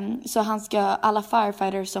yeah. Så han ska, alla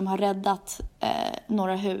firefighters som har räddat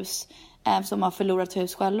några hus som har förlorat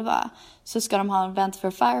hus själva, så ska de ha en event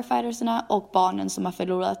för firefightersna och barnen som har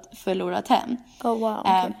förlorat hem. Oh wow.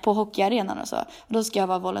 Okay. På hockeyarenan och så. Och då ska jag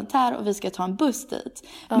vara volontär och vi ska ta en buss dit.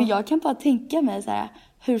 Men jag kan bara tänka mig så här,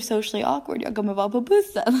 hur socially awkward jag kommer vara på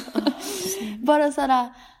bussen. Bara så här,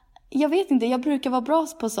 jag vet inte, jag brukar vara bra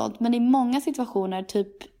på sånt, men i många situationer, typ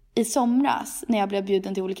i somras när jag blev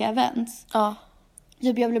bjuden till olika events.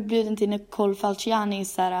 Jag blev bjuden till Nicole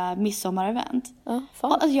Falcianis midsommarevent.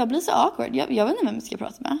 Alltså, jag blir så awkward. Jag vet inte vem jag ska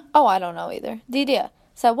prata med. Oh, I don't know either. Det är det.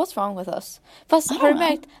 Så what's wrong with us? Fast har du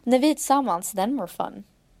märkt, när vi är tillsammans, then we're fun.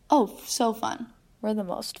 Oh, so fun. We're the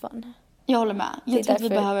most fun. Jag håller med. Jag tror att vi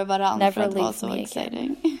behöver varandra för att vara så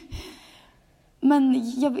exciting.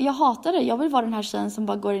 Men jag hatar det. Jag vill vara den här tjejen som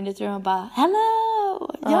bara går in i ett rum och bara,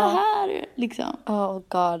 hello, jag är här. Liksom. Oh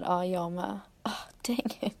god, jag med.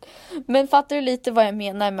 Dang it. Men fattar du lite vad jag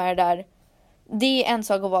menar med det där? Det är en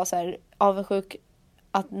sak att vara så här avundsjuk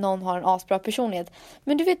att någon har en asbra personlighet.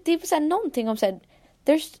 Men du vet, det är så här någonting om så här,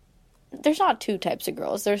 there's not two types of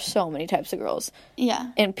girls. There's so many types of girls. Yeah.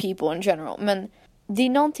 And people in general. Men det är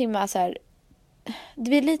någonting med så här,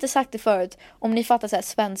 det är lite sagt det förut, om ni fattar så här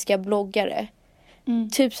svenska bloggare.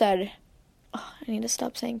 Typ så här, I need to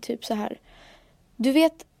stop saying typ så här. Du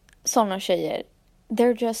vet såna tjejer,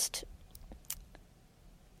 they're just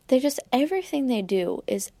everything they do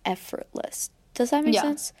is effortless. Does that make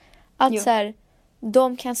sense? Att så här,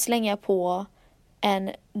 de kan slänga på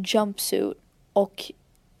en jumpsuit och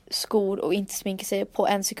skor och inte sminka sig på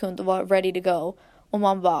 1 sekund och vara ready to go. Och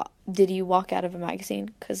man bara, did you walk out of a magazine?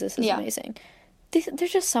 Because this is amazing.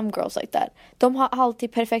 There's just some girls like that. De har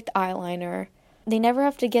alltid perfekt eyeliner. They never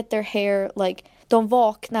have to get their hair like, de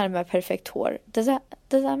vaknar med perfekt hår. Does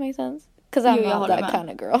that make sense? Because I'm not that kind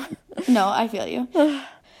of girl. No, I feel you.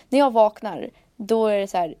 När jag vaknar, då är det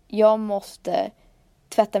så här, jag måste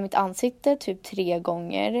tvätta mitt ansikte typ 3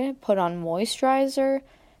 gånger, put on moisturizer.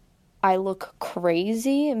 I look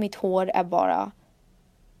crazy. Mitt hår är bara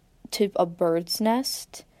typ a bird's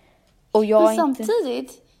nest. Och jag men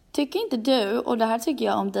samtidigt tycker inte du, och det här tycker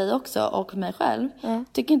jag om dig också och mig själv.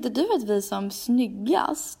 Tycker inte du att vi är som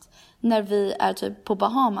snyggast när vi är typ på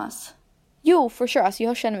Bahamas? Jo, for sure. Alltså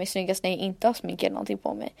jag känner mig snyggast när jag inte har smink eller någonting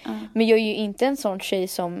på mig. Men jag är ju inte en sån tjej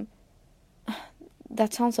som...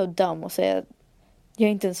 That sounds so dumb att säga. Jag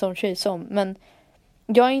är inte en sån tjej som... Men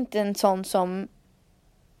jag är inte en sån som...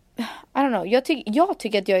 I don't know. Jag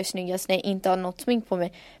tycker att jag är snyggast när jag inte har något smink på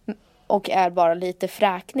mig. Och är bara lite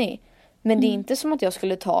fräknig. Men det är inte som att jag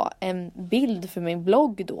skulle ta en bild för min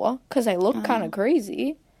blogg då. 'Cause I look kind of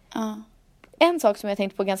crazy. En sak som jag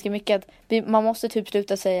tänkt på ganska mycket. Att man måste typ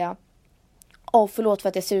sluta säga... förlåt för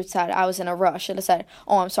att jag ser ut så här. I was in a rush. Eller så här,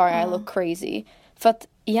 I'm sorry I look crazy. För att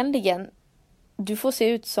egentligen, du får se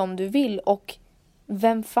ut som du vill. Och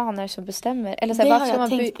vem fan är det som bestämmer? Eller så här, det har jag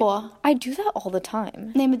tänkt på. I do that all the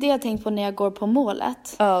time. Nej, men det har jag tänkt på när jag går på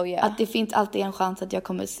målet. Yeah. Att det finns alltid en chans att jag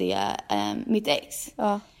kommer se mitt ex.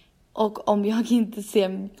 Och om jag inte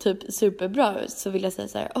ser typ superbra ut så vill jag säga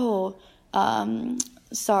så här,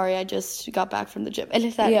 sorry I just got back from the gym.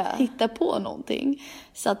 Eller så här, hitta på någonting.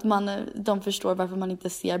 Så att de förstår varför man inte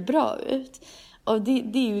ser bra ut. Och det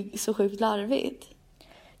är ju så sjukt larvigt.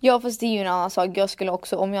 Ja, fast det är ju en annan sak. Jag skulle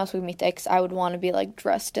också, om jag såg mitt ex, I would want to be like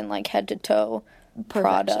dressed in like head to toe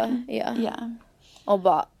Prada. Yeah. Och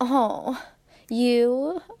bara,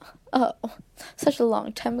 such a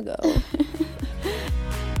long time ago.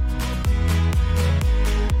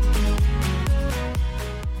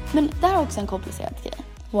 Men det här är också en komplicerad grej.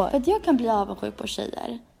 What? För att jag kan bli avundsjuk på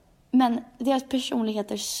tjejer. Men deras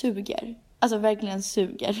personligheter suger. Alltså verkligen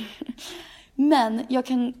suger. Men jag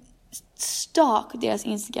kan stalk deras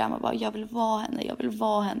Instagram och bara, jag vill vara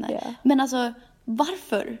henne. Yeah. Men alltså,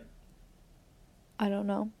 varför? I don't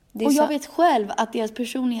know. Och jag vet själv att deras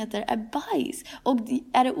personligheter är bajs. Och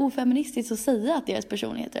är det ofeministiskt att säga att deras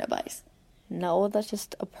personligheter är bajs? No, that's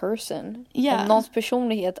just a person. Yeah. Om någons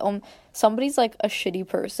personlighet, om somebody's like a shitty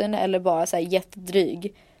person eller bara så här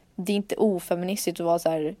jättedryg, det är inte ofeministiskt att vara så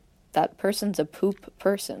här, that person's a poop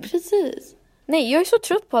person. Precis. Nej, jag är så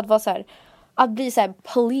trött på att vara så här, att bli så här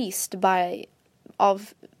policed av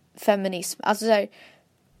feminism. Alltså så här,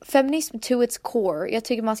 feminism to its core. Jag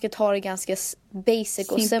tycker man ska ta det ganska basic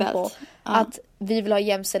och simple. Att vi vill ha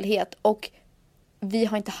jämställdhet och vi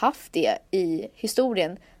har inte haft det i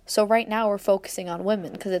historien. So right now we're focusing on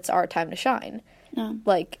women because it's our time to shine.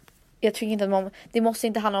 Like, jag tycker inte att det måste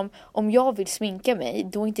inte handla om jag vill sminka mig,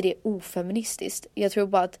 då är inte det ofeministiskt. Jag tror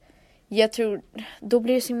bara att då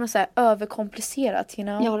blir det så himla så här överkomplicerat, you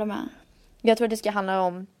know? Jag håller med. Jag tror att det ska handla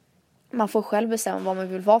om, man får själv bestämma vad man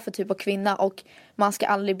vill vara för typ av kvinna och man ska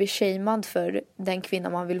aldrig bli shamed för den kvinna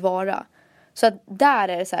man vill vara. Så att där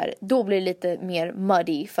är det så här, då blir det lite mer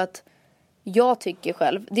muddy för att jag tycker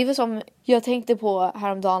själv, det är väl som jag tänkte på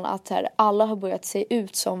häromdagen att här, alla har börjat se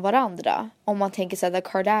ut som varandra. Om man tänker sig the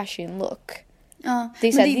Kardashian look. Ja,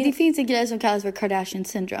 det finns en grej som kallas för Kardashian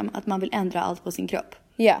syndrome, att man vill ändra allt på sin kropp.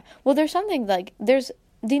 Yeah, well there's something like,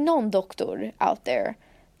 det är någon doktor out there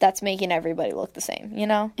that's making everybody look the same, you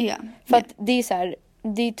know? Yeah. För att det är så här,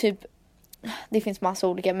 det är typ, det finns massa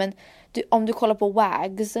olika, men om du kollar på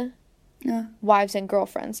WAGs, Wives and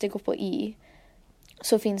Girlfriends, det går på E.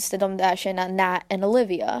 Så finns det de där tjejerna Nat and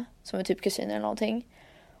Olivia som är typ kusiner eller någonting.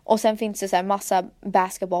 Och sen finns det så här massa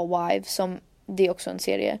basketball wives som, det är också en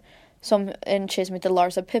serie, som en tjej som heter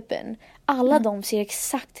Larsa Pippen. Alla de ser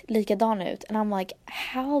exakt likadana ut. And I'm like,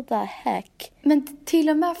 how the heck? Men till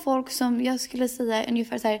och med folk som jag skulle säga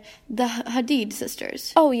ungefär så här, the Hadid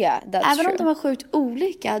sisters. Oh yeah, that's även true. om de har sjukt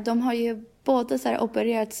olika, de har ju båda så här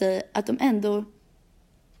opererat sig att de ändå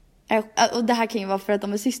är, och det här kan ju vara för att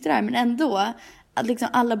de är systrar, men ändå att liksom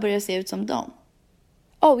alla börjar se ut som dem.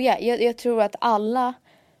 Oh yeah, jag tror att alla...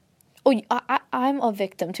 Och I'm a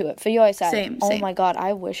victim to it. För jag är så här, same. Oh my god,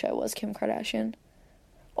 I wish I was Kim Kardashian.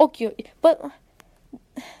 But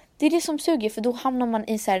det är det som suger, för då hamnar man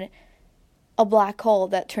i så här, a black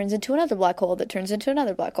hole that turns into another black hole that turns into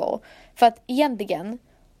another black hole. För att egentligen,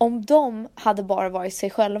 om de hade bara varit sig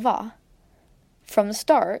själva from the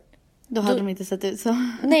start, Då hade de inte sett ut så.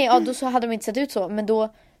 Nej, ja, då så hade de inte sett ut så. Men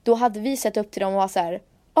då hade vi sett upp till dem och var så här: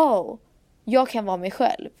 oh, jag kan vara mig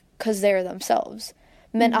själv. 'Cause they're themselves.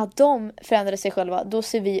 Men att de förändrade sig själva, då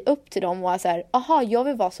ser vi upp till dem och är så här: aha, jag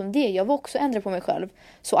vill vara som det. Jag vill också ändra på mig själv.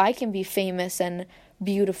 So I can be famous and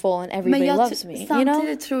beautiful and everybody loves me.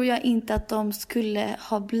 Samtidigt tror jag inte att de skulle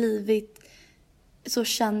ha blivit så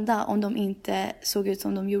kända om de inte såg ut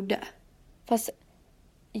som de gjorde. Fast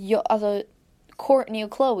alltså Kourtney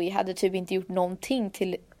och Khloe hade typ inte gjort någonting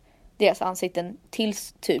till deras ansikten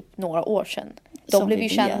tills typ några år sedan. De blev ju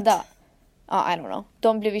kända. Ja, I don't know.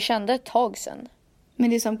 De blev ju kända ett tag sedan. Men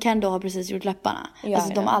det är som Kendall har precis gjort läpparna. Ja,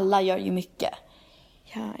 alltså de alla gör ju mycket.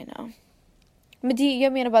 Ja, I know. Men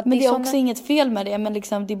jag menar bara att men det är också inget fel med det, men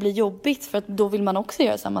liksom det blir jobbigt för att då vill man också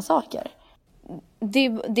göra samma saker.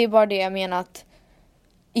 Det är bara det jag menar, att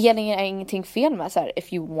egentligen är ingenting fel med så här: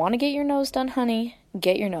 if you want to get your nose done, honey,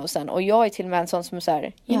 get your nose done. Och jag är till och med en sån som är så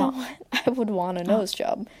här: you know, I would want a nose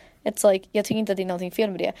job. It's like, jag tycker inte att det är någonting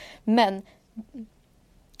fel med det. Men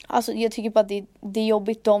alltså jag tycker bara att det är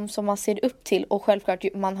jobbigt de som man ser upp till. Och självklart,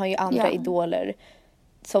 man har ju andra idoler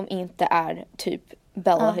som inte är typ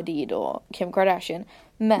Bella Hadid och Kim Kardashian.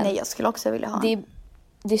 Men nej, jag skulle också vilja ha.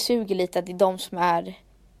 Det suger lite att det är de som är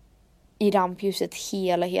i rampljuset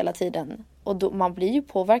hela tiden. Och då, man blir ju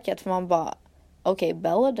påverkad, för man bara, okay,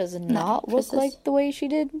 Bella does not look like the way she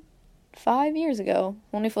did 5 years ago.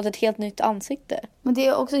 Hon har fått ett helt nytt ansikte. Men det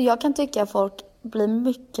är också, jag kan tycka att folk blir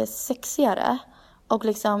mycket sexigare och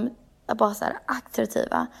liksom bara så här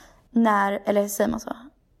attraktiva när, eller säger man så?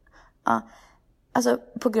 Ja. Alltså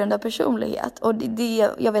på grund av personlighet. Och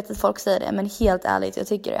jag vet att folk säger det, men helt ärligt, jag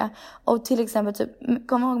tycker det. Och till exempel, typ,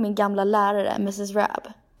 kommer ihåg min gamla lärare, Mrs. Rabb?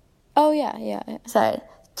 Oh yeah. Så här,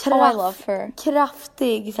 I love her.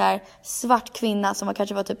 Kraftig så här, svart kvinna som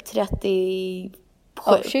kanske var typ 37.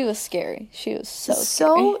 Oh, she was scary. She was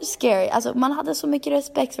so scary. Alltså man hade så mycket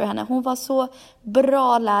respekt för henne. Hon var så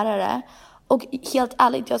bra lärare. Och helt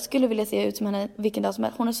ärligt, jag skulle vilja se ut som henne vilken dag som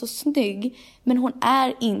helst. Hon är så snygg, men hon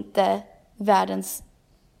är inte världens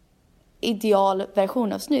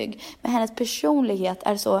idealversion av snygg. Men hennes personlighet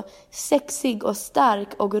är så sexig och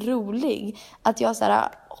stark och rolig att jag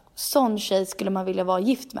sån tjej skulle man vilja vara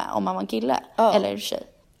gift med om man var en kille eller tjej.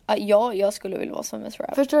 Ja, jag skulle vilja vara som Miss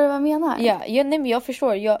Rabb. Förstår du vad jag menar? Ja, nej, men jag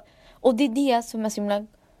förstår. Och det är det som är så himla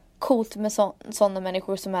coolt med sådana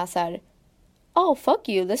människor som är så här: oh, fuck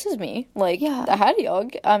you, this is me. Like, det här är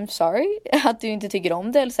jag. I'm sorry att du inte tycker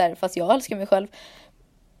om det, eller så här, fast jag älskar mig själv.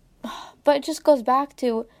 But it just goes back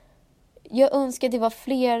to, jag önskar det var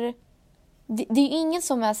fler. Det är ingen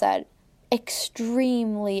som är så här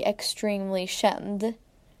extremely känd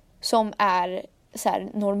som är så här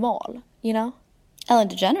normal, you know? Ellen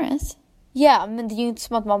DeGeneres. Ja, men det är ju inte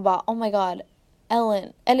som att man bara, oh my god,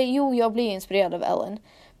 Ellen. Eller jo, jag blir inspirerad av Ellen.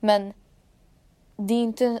 Men det är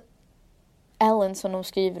inte Ellen som de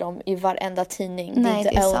skriver om i varenda tidning. Nej, det är inte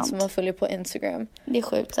Ellen sant. Som man följer på Instagram. Det är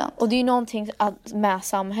sjukt sant. Och det är ju någonting med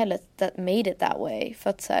samhället that made it that way. För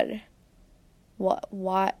att så här,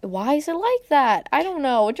 why is it like that? I don't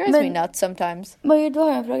know. It drives me nuts sometimes. Men då har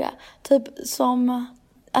jag en fråga. Typ som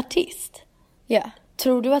artist. Ja. Yeah.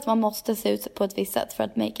 Tror du att man måste se ut på ett visst sätt för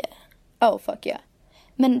att make it? Oh, fuck yeah.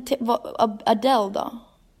 Men Adele då?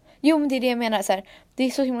 Jo, men det är det jag menar. Så här, det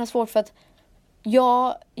är så himla svårt för att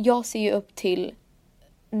jag ser ju upp till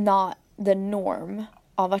not the norm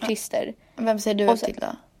av artister. Vem ser du upp till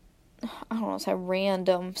då? I don't know, så här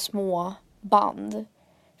random små band.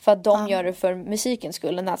 För att de gör det för musikens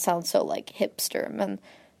skull. And that sounds so like hipster. Men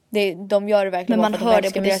de gör det verkligen. Men man hör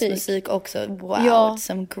det på deras musik också. Wow,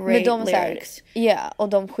 some great lyrics. Ja, och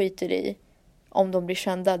de skiter i om de blir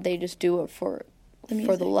kända. They just do it for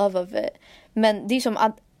the love of it. Men det är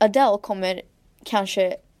som Adele kommer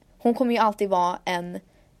kanske, hon kommer ju alltid vara en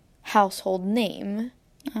household name.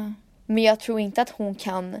 Men jag tror inte att hon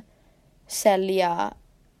kan sälja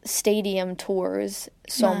stadium tours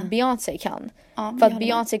som Beyoncé kan. För att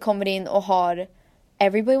Beyoncé kommer in och har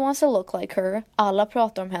everybody wants to look like her. Alla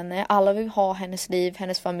pratar om henne. Alla vill ha hennes liv,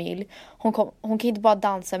 hennes familj. Hon kan inte bara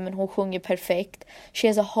dansa, men hon sjunger perfekt. She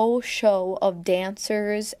has a whole show of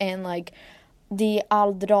dancers and like, det är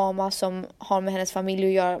all drama som har med hennes familj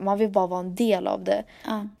att göra. Man vill bara vara en del av det.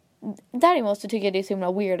 Däremot så tycker jag det är så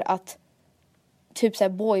himla weird att typ såhär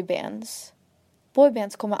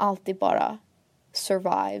boybands kommer alltid bara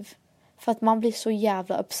survive. För att man blir så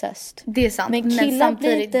jävla obsessed. Det är sant. Men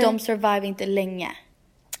samtidigt, de survive inte länge.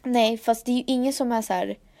 Nej, fast det är ju ingen som är så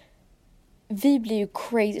här. Vi blir ju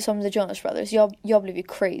crazy, som the Jonas Brothers. Jag blev ju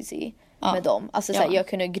crazy med dem. Alltså så här, jag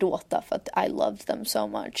kunde gråta för att I loved them so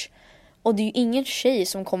much. Och det är ju ingen tjej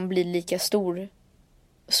som kommer bli lika stor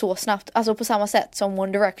så snabbt. Alltså på samma sätt som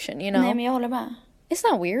One Direction, you know? Nej, men jag håller med.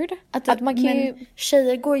 It's not weird. Att man kan ju...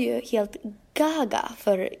 tjejer går ju helt gaga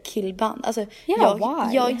för killband. Alltså,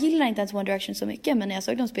 jag gillar inte ens One Direction så mycket, men när jag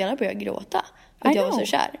såg dem spela började jag gråta. För att jag var så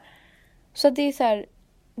kär. Så det är så här,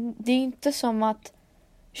 det är inte som att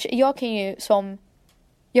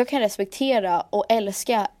jag kan respektera och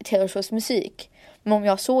älska Taylor Swifts musik. Men om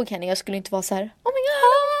jag såg henne, jag skulle inte vara så här, oh my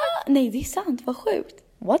god. Nej, det är sant, vad sjukt.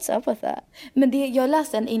 What's up with that? Men jag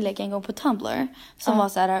läste en inlägg en gång på Tumblr som var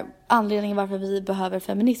så här, anledningen varför vi behöver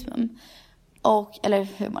feminism. Eller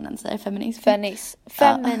hur man än säger, feminism.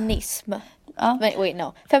 Feminism. Wait,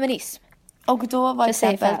 no. Feminism. Och då var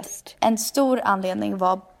exempel en stor anledning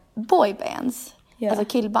var boybands. Alltså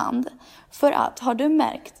killband. För att, har du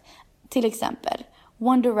märkt till exempel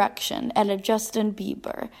One Direction eller Justin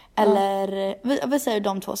Bieber eller vi säger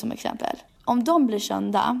de två som exempel. Om de blir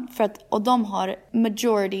kända och de har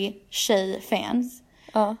majority tjejfans,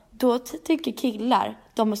 då tycker killar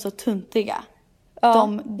de är så tuntiga.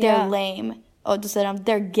 They're lame. Och då säger de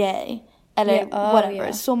they're gay. Eller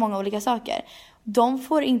whatever. Så många olika saker. De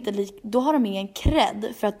får inte då har de ingen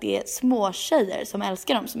cred för att det är små tjejer som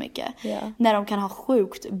älskar dem så mycket. När de kan ha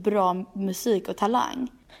sjukt bra musik och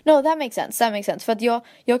talang. No, that makes sense. För att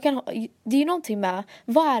jag kan... Det är ju någonting med...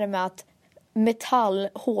 Vad är det med att metall,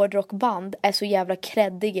 hårdrockband är så jävla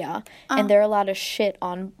creddiga and there are a lot of shit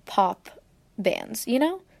on pop bands, you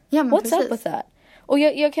know? Ja, men What's up with that? Och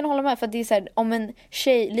jag kan hålla med, för att det är så här, om en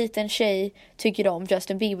liten tjej tycker om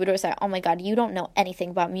Justin Bieber, då är det så här, oh my god, you don't know anything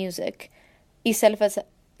about music. Istället för att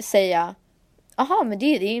säga, aha, men det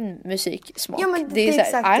är musiksmak. Ja, men det är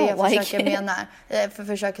exakt det jag försöker mena. För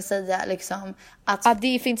försöka säga liksom att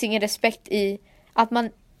det finns ingen respekt i att man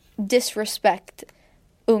disrespect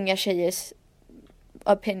unga tjejers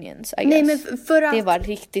opinions, I guess. Nej, men för att det var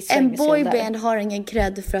riktigt en boyband har ingen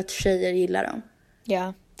cred för att tjejer gillar dem.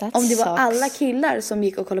 Ja, om det var alla killar som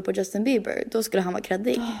gick och kollade på Justin Bieber, då skulle han vara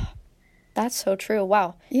creddig. That's so true,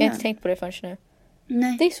 wow. Jag har inte tänkt på det förrän nu.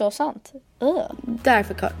 Nej. Det är så sant.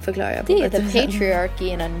 Därför förklarar jag. Det är the patriarchy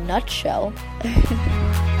in a nutshell.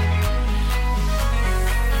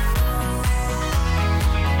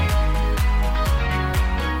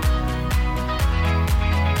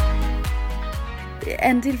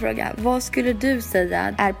 En till fråga. Vad skulle du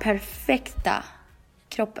säga är perfekta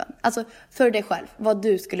kroppen? Alltså för dig själv. Vad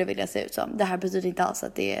du skulle vilja se ut som. Det här betyder inte alls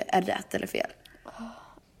att det är rätt eller fel.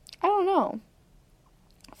 I don't know.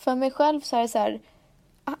 För mig själv så är det så här...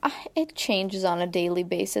 It changes on a daily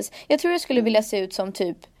basis. Jag tror jag skulle vilja se ut som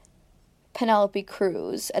typ Penelope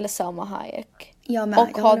Cruz eller Salma Hayek.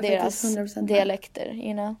 Och ha deras 100% dialekter,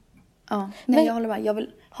 you know? Ja, nej, jag håller med. Jag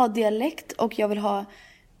vill ha dialekt och jag vill ha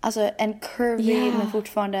alltså en curvy men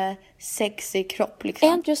fortfarande sexy kropp liksom.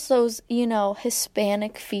 And just those, you know,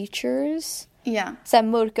 Hispanic features. Ja. Så här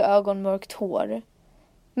mörka ögon, mörkt hår.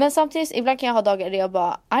 Men samtidigt, ibland kan jag ha dagar där jag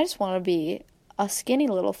bara, I just want to be a skinny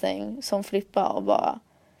little thing som flippar och bara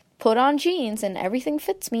put on jeans and everything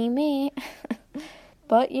fits me.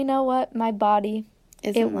 But you know what? My body,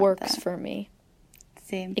 it works for me.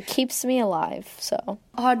 Same. It keeps me alive, so.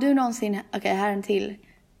 Har du någonsin, här en till,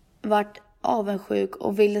 varit avundsjuk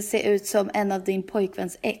och ville se ut som en av din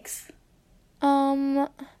pojkväns ex?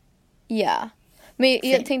 Yeah. Men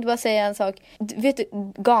jag tänkte bara säga en sak. Vet du,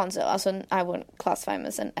 Gonzo, alltså I wouldn't classify him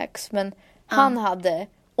as an ex, men han hade,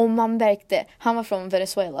 och man märkte, han var från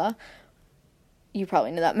Venezuela. You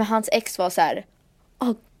probably know that. Men hans ex var så här,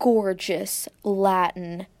 a gorgeous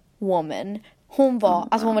Latin woman. Hon var,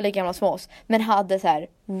 alltså hon var lika gammal som oss, men hade så här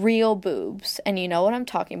real boobs, and you know what I'm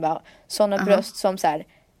talking about. Såna bröst som så här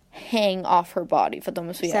hang off her body för att de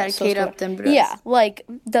är så jävla så stora. Up den bröst. Yeah, like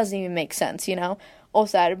doesn't even make sense, you know. Och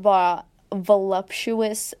så här bara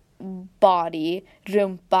voluptuous body,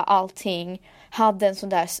 rumpa, allting. Hade en sån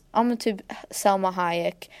där, men typ Salma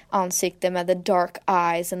Hayek ansikte med the dark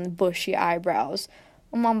eyes and the bushy eyebrows.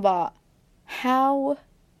 Och man bara,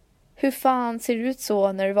 hur fan ser det ut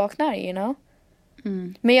så när du vaknar, you know?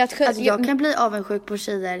 Men jag kan bli avundsjuk på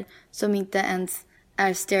tjejer som inte ens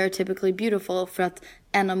är stereotypically beautiful för att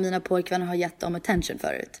en av mina pojkvänner har gett dem attention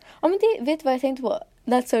förut. Ja, men vet du vad jag tänkte på?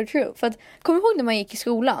 That's so true. För att, kommer du ihåg när man gick i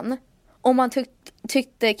skolan och man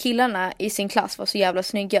tyckte killarna i sin klass var så jävla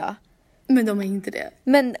snygga? Men de är inte det.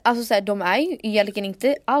 Men alltså så här, de är ju egentligen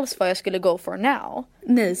inte alls vad jag skulle go for now.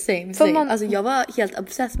 Nej, same. Alltså jag var helt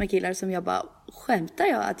obsessed med killar som jag bara, skämtar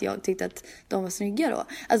jag att jag tyckte att de var snygga då?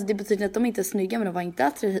 Alltså det betyder att de inte är snygga, men de var inte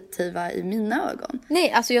attraktiva i mina ögon.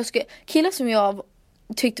 Nej, alltså killar som jag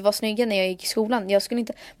tyckte var snygga när jag gick i skolan, jag skulle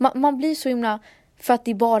inte, man blir så himla, för att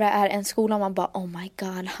det bara är en skola, man bara, oh my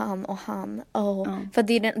god, han och han, för att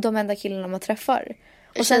det är de enda killarna man träffar.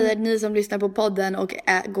 Och tjejer, ni som lyssnar på podden och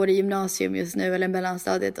går i gymnasium just nu eller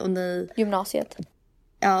mellanstadiet och ni... Gymnasiet.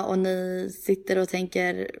 Ja, och ni sitter och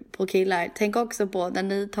tänker på killar. Tänk också på när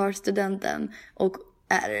ni tar studenten och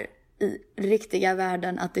är i riktiga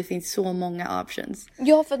världen att det finns så många options.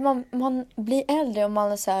 Ja, för att man blir äldre och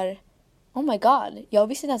man är så här: oh my god, jag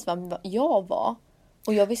visste inte ens vem jag var.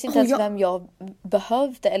 Och jag visste inte ens vem jag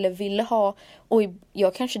behövde eller ville ha. Och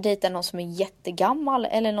jag kanske dejtar någon som är jättegammal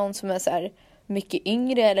eller någon som är så här mycket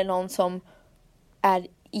yngre eller någon som är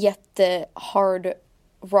jättehard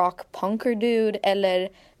rock punker dude eller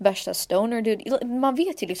värsta stoner dude. Man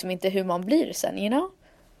vet ju liksom inte hur man blir sen, you know?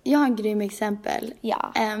 Jag har en grym exempel.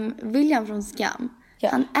 Ja. William från Skam. Ja.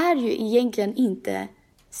 Han är ju egentligen inte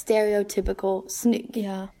stereotypical snygg.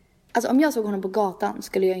 Ja. Alltså om jag såg honom på gatan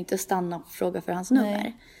skulle jag inte stanna och fråga för hans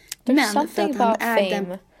nummer. Men för att han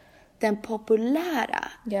är den populära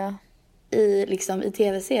i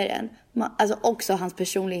tv-serien. Alltså också hans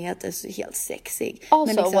personlighet är så helt sexig.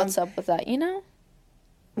 Also, men liksom, what's up with that, you know?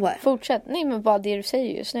 What? Fortsätt. Nej, men vad det du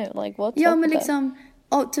säger just nu. Like, what's ja, up men with liksom...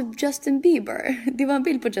 typ Justin Bieber. Det var en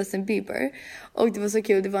bild på Justin Bieber. Och det var så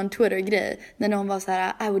kul. Det var en Twitter-grej. När någon var så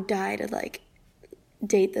här: I would die to like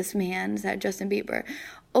date this man. Så här, Justin Bieber.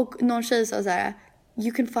 Och någon tjej sa så här: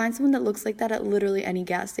 you can find someone that looks like that at literally any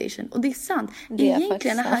gas station. Och det är sant.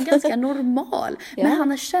 Egentligen är han ganska normal. Men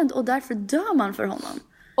han är känd och därför dör man för honom.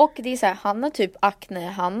 Och det är så här, han har typ akne,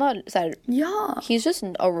 han har så här, he's just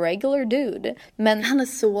a regular dude. Men han är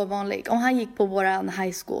så vanlig. Om han gick på våran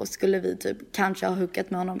high school skulle vi typ kanske ha hookat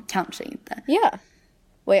med honom, kanske inte. Yeah.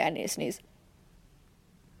 Wait, I need to sneeze.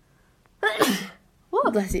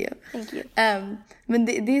 Bless you. Thank you. Men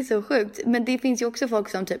det är så sjukt. Men det finns ju också folk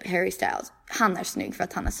som typ Harry Styles. Han är snygg för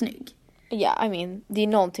att han är snygg. Yeah, I mean, det är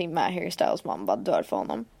någonting med Harry Styles, man bara dör för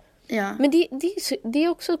honom. Ja. Men det är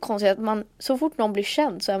också konstigt att man, så fort någon blir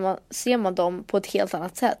känd så ser man dem på ett helt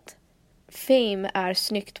annat sätt. Fame är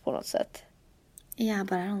snyggt på något sätt. Yeah,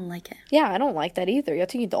 but I don't like it. Yeah, I don't like that either. Jag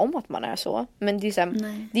tycker inte om att man är så. Men det är så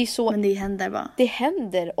här, det är så... Men det händer bara. Det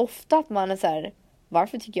händer ofta att man är så här: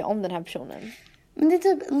 varför tycker jag om den här personen? Men det är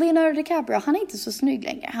typ Leonardo DiCaprio. Han är inte så snygg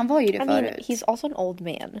längre. Han var ju det förut. He's also an old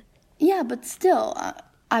man. Yeah, but still.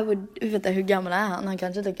 I would... Vet inte, hur gammal är han? Han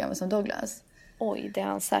kanske inte är gammal som Douglas. Oj, det är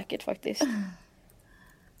han säkert faktiskt.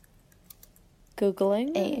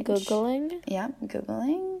 Googling. Ja,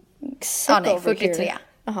 googling. Nej, 43.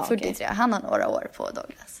 Aha, 43. Okay. Han har några år på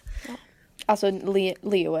Douglas. Ja. Alltså,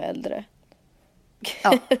 Leo är äldre.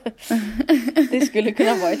 Ja. Det skulle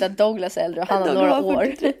kunna varit att Douglas är äldre och han har några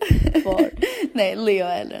år kvar. Nej, Leo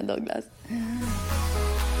är äldre än Douglas.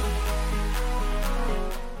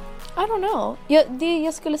 I don't know. Det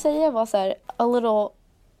jag skulle säga var så här, a little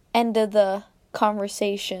end of the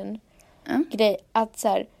conversation grej, att så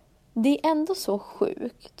här, det är ändå så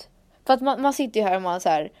sjukt. För att man sitter ju här och man så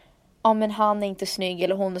här: ja, men han är inte snygg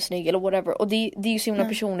eller hon är snygg eller whatever. Och det är ju så himla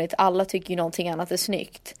personligt. Alla tycker ju någonting annat är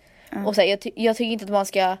snyggt. Och så här, jag tycker inte att man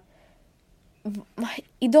ska...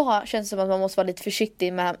 Idag känns det som att man måste vara lite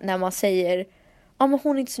försiktig med när man säger: ja, men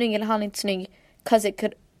hon är inte snygg eller han är inte snygg, 'cause it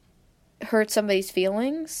could hurt somebody's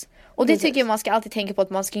feelings. Och det tycker jag man ska alltid tänka på, att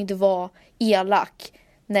man ska inte vara elak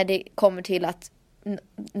när det kommer till att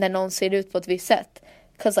när någon ser ut på ett visst sätt.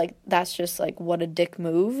 'Cause like that's just like what a dick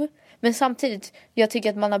move. Men samtidigt, jag tycker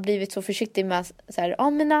att man har blivit så försiktig med så här: ja,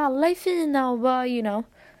 men alla är fina och bara, you know.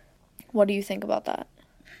 What do you think about that?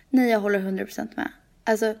 Nej, jag håller 100% med.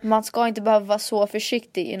 Alltså, man ska inte behöva vara så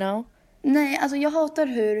försiktig, you know. Nej, alltså jag hatar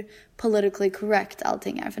hur politically correct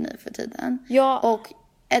allting är för tiden. Ja. Och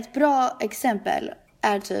ett bra exempel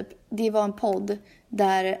är typ, det var en podd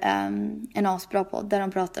där, en asbra podd där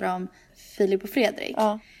de pratade om Filip och Fredrik.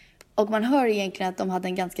 Ja. Och man hör egentligen att de hade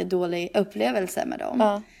en ganga dålig upplevelse med dem.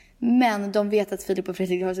 Ja. Men de vet att Filip och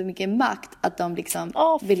Fredrik har så mycket makt att de liksom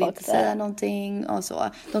vill inte säga någonting och så.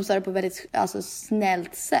 De sa det på väldigt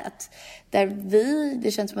snällt sätt. Där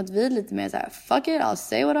det känns som att vi är lite mer så här: fuck it, I'll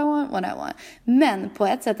say what I want when I want. Men på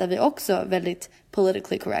ett sätt är vi också väldigt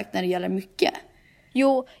politically correct när det gäller mycket.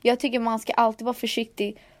 Jo, jag tycker man ska alltid vara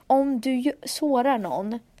försiktig. Om du sårar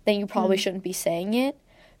någon, then you probably shouldn't be saying it.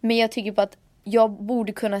 Men jag tycker på att jag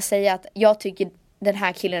borde kunna säga att jag tycker den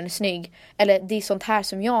här killen är snygg, eller det är sånt här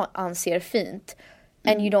som jag anser fint,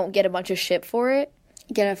 and you don't get a bunch of shit for it.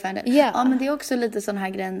 Get offended. Yeah. Ja, men det är också lite sån här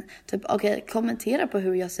grej, typ okej, kommentera på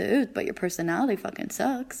hur jag ser ut, but your personality fucking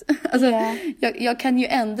sucks. Alltså, jag kan ju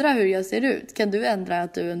ändra hur jag ser ut. Kan du ändra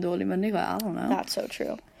att du är en dålig människa? I don't know. That's so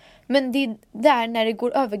true. Men det är där när det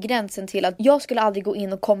går över gränsen till att jag skulle aldrig gå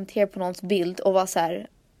in och kommentera på någons bild och vara så här: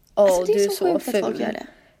 åh, alltså, du är så ful. Folk gör det.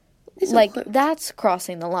 Like sjukt. That's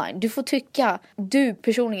crossing the line. Du får tycka, du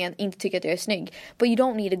personligen inte tycker att jag är snygg. But you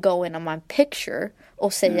don't need to go in on my picture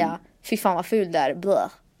och säga fy fan vad ful där,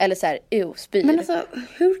 blah. Eller så här, spyr. Men alltså,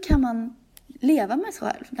 hur kan man leva med sig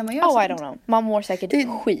själv när man gör sånt? I don't know. Man mår säkert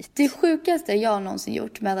skit. Det sjukaste jag någonsin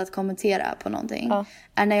gjort med att kommentera på någonting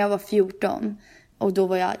är när jag var 14. Och då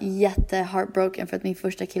var jag heartbroken för att min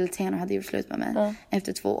första kille Tanner hade gjort slut med mig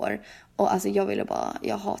efter 2 år. Och alltså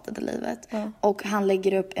jag hatade livet. Och han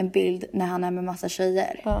lägger upp en bild när han är med massa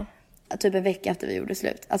tjejer. Typ en vecka efter vi gjorde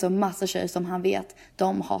slut. Alltså massa tjejer som han vet,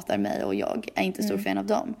 de hatar mig och jag är inte stor fan av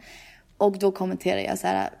dem. Och då kommenterar jag så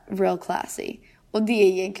här, real classy. Och det är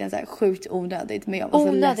egentligen så här sjukt onödigt, men jag var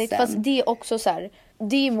så ledsen. Fast det är också så här,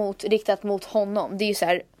 det är riktat mot honom. Det är ju så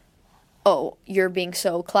här, oh, you're being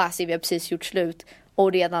so classy, vi har precis gjort slut.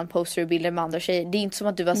 Och redan postar du bilder med andra tjejer. Det är inte som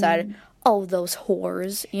att du var så här, oh those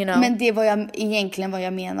whores, you know. Men det var egentligen vad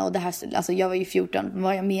jag menar. Och det här, alltså jag var ju 14. Men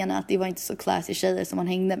vad jag menar att det var inte så classy tjejer som man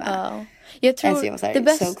hängde med. Jag tror alltså jag var så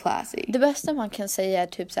här, so classy. Det bästa man kan säga är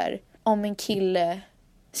typ så här, om en kille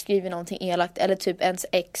skriver någonting elakt. Eller typ ens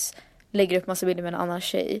ex lägger upp massa bilder med en annan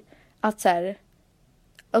tjej. Att så här,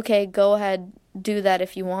 okay, go ahead, do that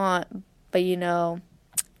if you want. But you know,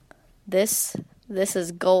 this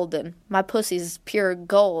is golden. My pussy is pure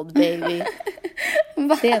gold, baby.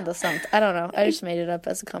 Det är ändå sant. I don't know. I just made it up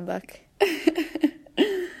as a comeback.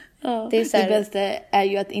 Det bästa är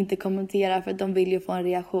ju att inte kommentera för att de vill ju få en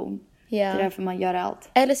reaktion. Yeah. Det är därför man gör allt.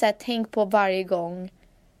 Eller så här, tänk på varje gång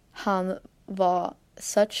han var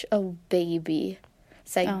such a baby.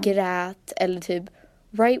 Så här, grät eller typ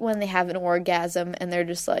right when they have an orgasm and they're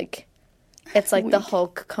just like it's like the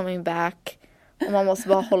Hulk coming back. Och man måste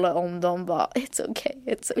bara hålla om dem. Bara, it's okay.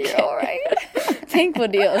 You're all right. Tänk på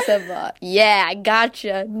det och sen bara, yeah, I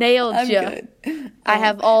gotcha. Nailed you. I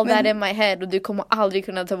have all that in my head. Och du kommer aldrig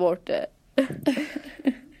kunna ta bort det.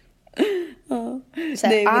 Så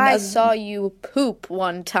I saw you poop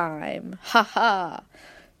one time. Haha.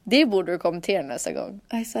 Det borde du kommentera nästa gång.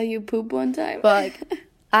 I saw you poop one time. But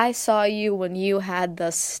I saw you when you had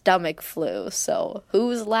the stomach flu. So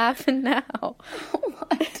who's laughing now?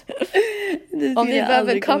 Om ni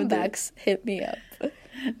behöver comebacks, hit me up.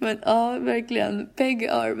 Men ja, verkligen. Peggy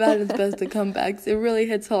är världens bästa comebacks. It really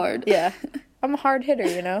hits hard. Yeah. I'm a hard hitter,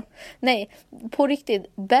 you know. Nej, på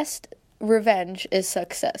riktigt. Best revenge is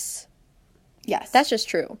success. Yes. That's just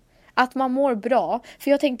true. Att man mår bra.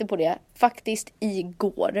 För jag tänkte på det faktiskt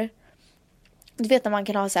igår. Du vet när man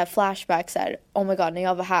kan ha så här flashbacks. Så här, oh my god, när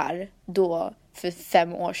jag var här då för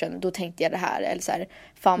 5 år sedan, då tänkte jag det här. Eller så här,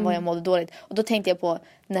 fan vad jag mådde dåligt. Och då tänkte jag på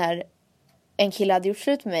när en kille hade gjort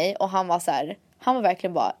slut med mig. Och han var så här, han var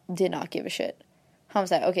verkligen bara, did not give a shit. Han var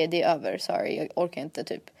så här, okej, det är över, sorry, jag orkar inte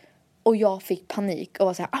typ. Och jag fick panik och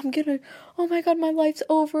var så här, oh my god, my life's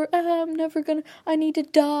over. I'm never gonna, I need to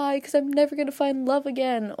die because I'm never gonna find love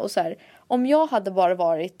again. Och så här, om jag hade bara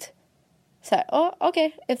varit så här,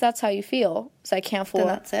 okay, if that's how you feel. Så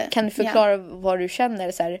här, kan du förklara vad du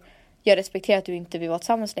känner? Så här, jag respekterar att du inte vill vara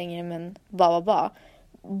tillsammans längre, men bla.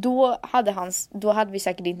 Då hade vi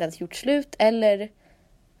säkert inte ens gjort slut, eller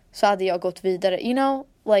så hade jag gått vidare, you know,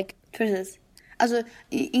 like. Precis. Alltså,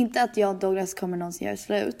 inte att jag och Douglas kommer någonsin göra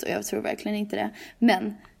slut, och jag tror verkligen inte det.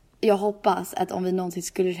 Men jag hoppas att om vi någonsin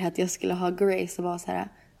skulle säga att jag skulle ha Grace och vara så här,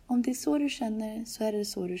 om det är så du känner så är det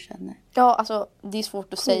så du känner. Ja, alltså det är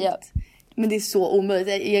svårt att säga. Men det är så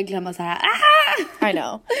omöjligt. Jag glömmer så här, I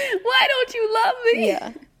know. Why don't you love me? Yeah.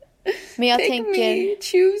 Men jag tänker, me,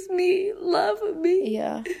 choose me, love me.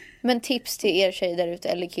 Yeah. Men tips till er tjejer där ute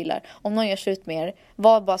eller killar, om någon gör slut med er,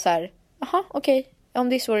 var bara så här, aha, okej. Om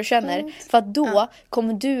det är så du känner. För att då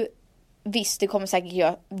kommer du, visst det kommer säkert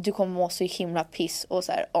göra, du kommer må så himla piss och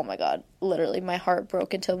så här, oh my god, literally my heart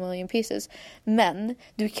broke into a million pieces. Men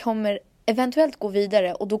du kommer eventuellt gå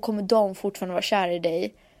vidare och då kommer de fortfarande vara kär i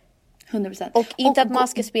dig. 100%. Och inte att man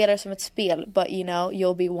ska spela det som ett spel, but you know,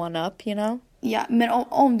 you'll be one up, you know. Ja, men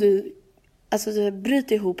om du alltså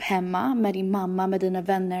bryter ihop hemma med din mamma, med dina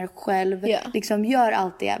vänner själv, liksom gör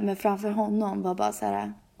allt det, men framför honom var bara så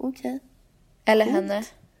här, okej.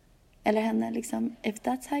 Eller henne liksom, if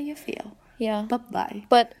that's how you feel. Yeah. Bye.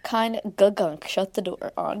 But kind of gugunk shut the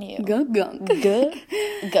door on you. Gugunk.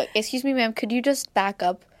 Excuse me, ma'am, could you just back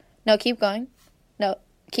up? No, keep going. No,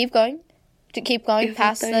 keep going. Keep going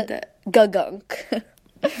past the gugunk.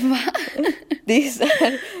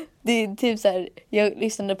 Det är typ så här, jag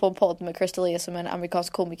lyssnade på en podd med Crystal Lee som är en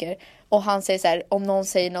amerikansk komiker, och han säger så här, om någon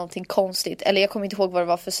säger någonting konstigt, eller jag kommer inte ihåg vad det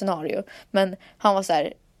var för scenario, men han var så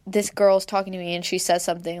här, this girl's talking to me and she says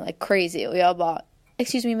something like crazy, och jag bara,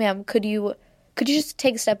 excuse me ma'am, could you just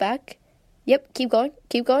take a step back? Yep, keep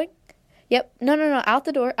going. Yep. No. Out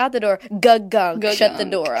the door. Gugunk. Shut the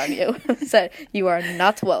door on you. Så här, you are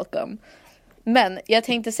not welcome. Men jag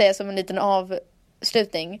tänkte säga som en liten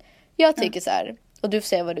avslutning. Jag tycker så här. Och du får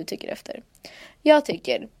säga vad du tycker efter. Jag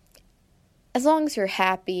tycker. As long as you're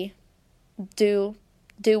happy.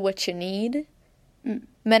 Do what you need.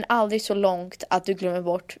 Men aldrig så långt att du glömmer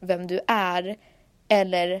bort vem du är.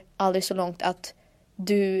 Eller aldrig så långt att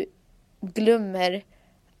du glömmer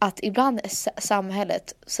att ibland är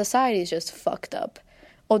samhället, society is just fucked up.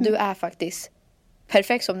 Och du är faktiskt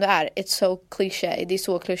perfekt som du är. It's so cliché, det är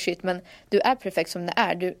så klyschigt, men du är perfekt som du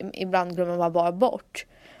är. Ibland glömmer man bara bort.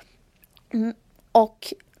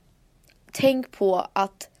 Och tänk på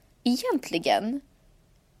att egentligen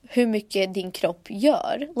hur mycket din kropp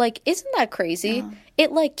gör. Like, isn't that crazy?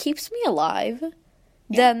 It like keeps me alive.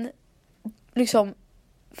 Den liksom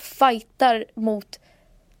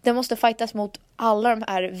den måste fightas mot alla de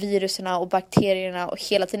här viruserna och bakterierna och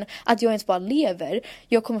hela tiden. Att jag ens bara lever.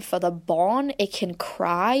 Jag kommer föda barn. It can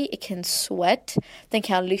cry. It can sweat. Den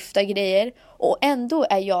kan lyfta grejer. Och ändå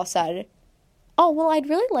är jag så här. Oh, well, I'd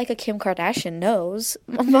really like a Kim Kardashian nose.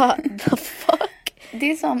 Man bara, the fuck?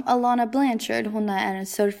 Det är som Alana Blanchard. Hon är en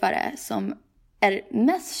surfare som är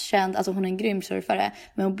mest känd, alltså hon är en grym surfare,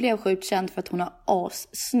 men hon blev sjukt känd för att hon är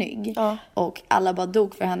assnygg. Och alla bara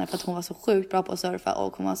dog för henne för att hon var så sjukt bra på att surfa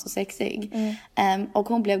och hon var så sexig. Och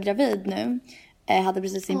hon blev gravid nu, hade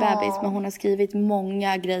precis sin bebis, men hon har skrivit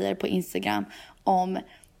många grejer på Instagram om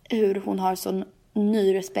hur hon har sån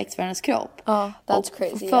ny respekt för hennes kropp. That's och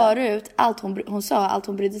crazy. Förut, allt hon sa, allt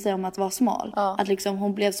hon brydde sig om att vara smal. Att liksom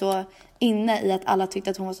hon blev så inne i att alla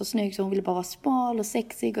tyckte att hon var så snygg, så hon ville bara vara smal och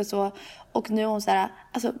sexig och så. Och nu är hon så här,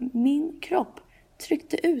 alltså min kropp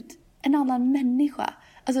tryckte ut en annan människa.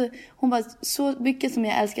 Alltså hon bara, så mycket som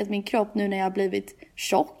jag älskat min kropp nu när jag har blivit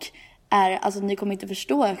tjock är, alltså ni kommer inte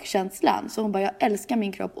förstå känslan. Så hon bara, jag älskar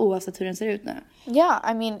min kropp oavsett hur den ser ut nu.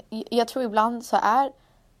 Ja, I mean, jag tror ibland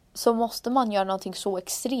så måste man göra någonting så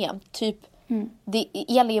extremt. Typ,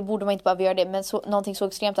 egentligen borde man inte bara göra det, men någonting så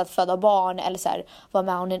extremt att föda barn eller så här, vara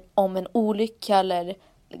med om en olycka eller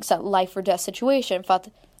liksom, life or death situation, för att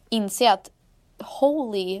inse att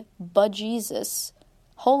holy Jesus,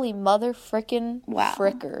 holy mother frickin'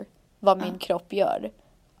 fricker vad min kropp gör.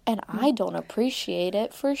 And I don't appreciate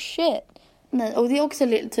it for shit. Nej, och det är också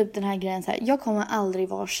typ den här grejen så här, jag kommer aldrig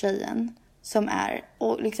vara tjejen som är,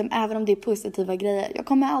 och liksom även om det är positiva grejer, jag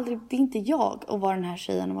kommer aldrig, det är inte jag att vara den här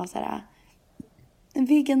tjejen och vara så här,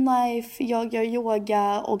 vegan life, jag gör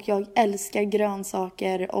yoga och jag älskar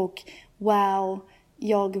grönsaker och wow,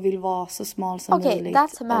 jag vill vara så smal som möjligt. Okay,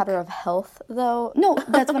 that's a matter of health though. No,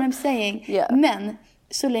 that's what I'm saying. Yeah. Men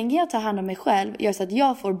så länge jag tar hand om mig själv, gör så att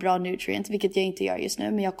jag får bra nutrients, vilket jag inte gör just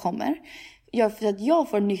nu, men jag kommer. Gör så att jag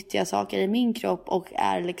får nyttiga saker i min kropp och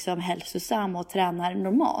är liksom hälsosam och tränar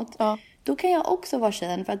normalt. Då kan jag också vara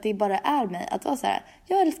tjejen, för att det bara är mig att vara så här,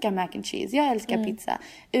 jag älskar mac and cheese, jag älskar pizza,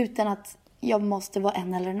 utan att jag måste vara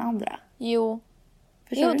en eller den andra. Jo,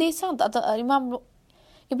 det är sant att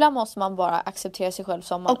ibland måste man bara acceptera sig själv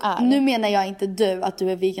som man och är. Nu menar jag inte att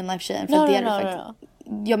du är vegan life tjejen, för det är faktiskt.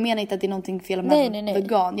 Jag menar inte att det är någonting fel med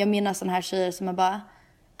vegan. Jag menar sån här tjejer som är bara,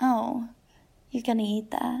 oh, you can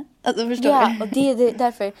eat that. Alltså, förstår du? Ja, och det är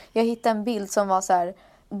därför jag hittade en bild som var så här,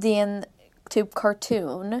 det är en typ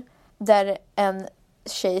cartoon där en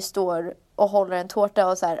tjej står och håller en tårta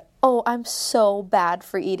och så här, oh, I'm so bad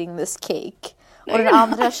for eating this cake. Och den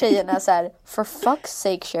andra tjejen är så här, for fuck's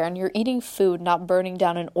sake Sharon, you're eating food, not burning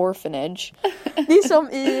down an orphanage. Det är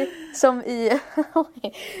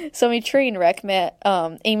som i Trainwreck med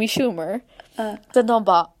Amy Schumer. Där de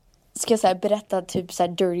bara ska så här, berätta typ så här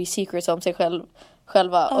dirty secrets om sig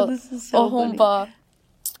själva. Och hon bara,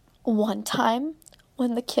 one time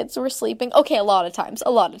when the kids were sleeping, okay, a lot of times,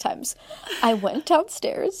 I went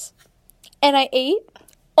downstairs and I ate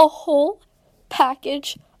a whole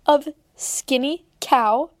package of Skinny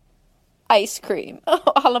Cow ice cream.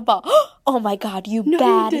 Och alla bara, oh my god, you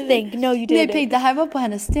bad thing. No, you didn't. Nej, Peg, det här var på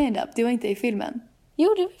hennes stand-up. Det var inte i filmen.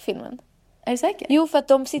 Jo, det var i filmen. Är du säker? Jo, för att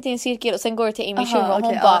de sitter i en cirkel och sen går det till Amy Schumer och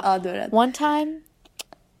hon bara, one time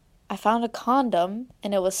I found a condom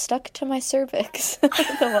and it was stuck to my cervix.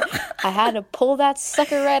 I had to pull that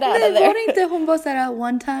sucker right out of there. Var det inte hon bara såhär,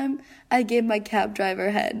 one time I gave my cab driver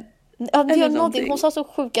head? Ja, det var någonting. Hon sa så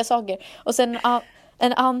sjuka saker. Och sen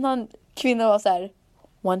en annan kvinna var så här,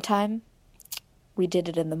 one time we did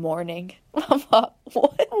it in the morning. Man bara,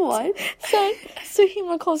 what? Så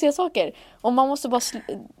himla konstiga saker. Och man måste bara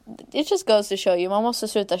it just goes to show you, man måste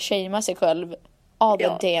sluta shamea sig själv all the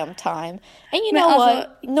damn time. And you know what?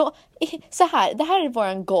 No, så här, det här är bara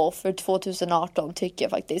en goal för 2018 tycker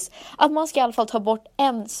jag faktiskt. Att man ska i alla fall ta bort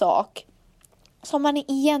en sak som man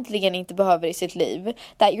egentligen inte behöver i sitt liv,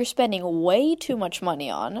 that you're spending way too much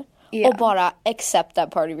money on, och bara accept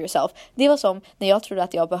that part of yourself. Det var som när jag trodde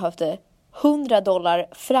att jag behövde $100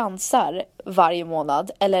 fransar varje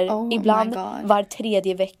månad, eller ibland var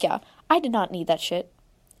tredje vecka. I did not need that shit.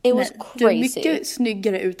 It was crazy. Du är mycket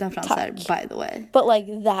snyggare utan fransar, by the way. But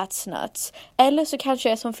like, that's nuts. Eller så kanske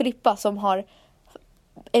jag är som Filippa som har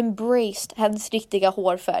embraced hennes riktiga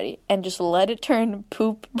hårfärg and just let it turn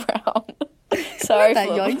poop brown. Sorry.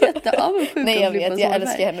 Jag är jätteavundsjuk. Nej, jag vet, jag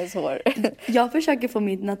älskar hennes hår. Jag försöker få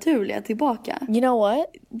mitt naturliga tillbaka. You know what?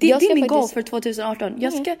 Det är min goal för 2018.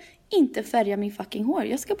 Jag ska inte färga min fucking hår.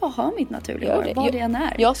 Jag ska bara ha mitt naturliga hår, vad det än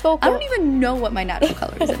är. Jag ska åka... I don't even know what my natural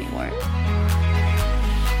color is anymore.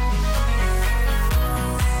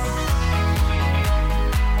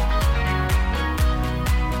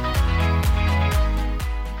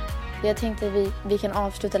 Jag tänkte vi kan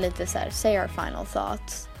avsluta lite så här. Say our final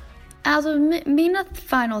thoughts. Alltså mina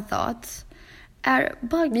final thoughts är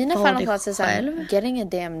bara mina final thoughts är såhär, getting a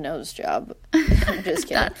damn nose job. I'm just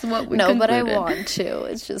kidding. That's what we no, concluded. But I want to.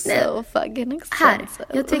 It's just so fucking expensive.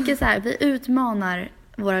 Jag tycker så här, vi utmanar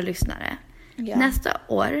våra lyssnare. Yeah. Nästa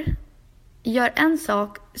år, gör en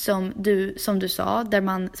sak som du sa, där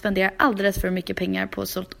man spenderar alldeles för mycket pengar på en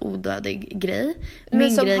sorts odödig grej.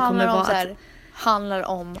 Min grej kommer vara att handlar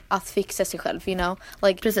om att fixa sig själv, you know?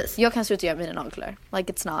 Like, precis. Jag kan sluta göra mina naglar.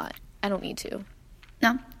 Like, it's not, I don't need to.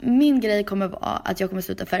 Ja, min grej kommer vara att jag kommer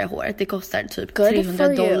sluta färga håret. Det kostar typ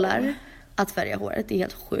 $300 att färga håret. Det är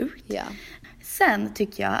helt sjukt. Yeah. Sen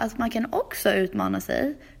tycker jag att man kan också utmana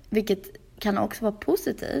sig, vilket kan också vara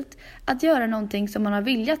positivt, att göra någonting som man har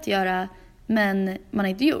viljat göra men man har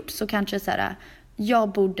inte gjort. Så kanske så här,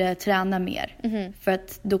 jag borde träna mer. För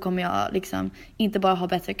att då kommer jag liksom inte bara ha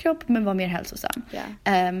bättre kropp men vara mer hälsosam.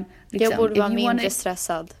 Yeah. Liksom, jag borde vara mindre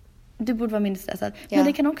stressad. Du borde vara mindre stressad. Yeah. Men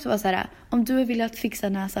det kan också vara så här, om du vill att fixa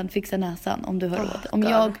näsan om du har råd. Om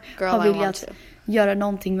jag har velat göra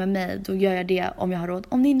någonting med mig, då gör jag det om jag har råd.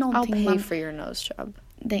 Om det är någonting I'll pay for your nose job.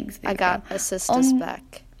 Thanks, I got assistance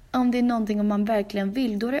back. Om det är någonting om man verkligen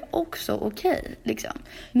vill, då är det också okej, liksom.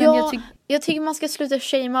 Men jag tycker man ska sluta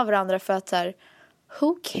shamea varandra för att så här,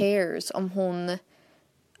 who cares om hon, I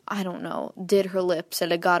don't know, did her lips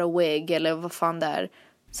eller got a wig eller vad fan det är.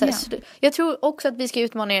 Så här, jag tror också att vi ska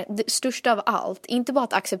utmana er, det största av allt, inte bara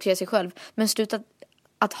att acceptera sig själv, men sluta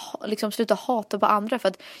hata på andra. För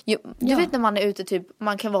att du vet när man är ute typ,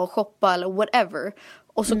 man kan vara och shoppa eller whatever,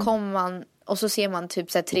 och så kommer man och så ser man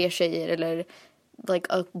typ så här 3 tjejer eller like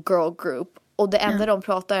a girl group, och det enda de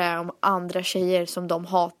pratar är om andra tjejer som de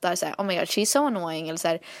hatar, så här, oh my god, she's so annoying, eller så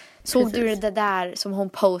här, såg du det där som hon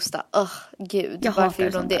postade, gud, varför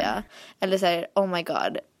gjorde hon det? Eller så här, oh my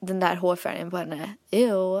god, den där hårfärgen på henne,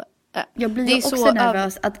 ew. Jag blir också så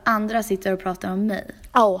nervös att andra sitter och pratar om mig.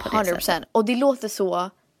 100%. Och det låter så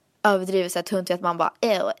överdrivet, så här tuntigt, att man bara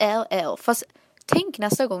ew. Fast tänk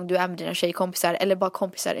nästa gång du är med dina tjejkompisar eller bara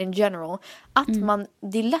kompisar in general, att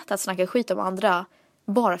det är lätt att snacka skit om andra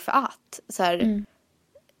bara för att så här,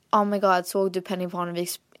 oh my god, såg du Penny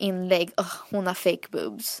Parneviks inlägg, hon har fake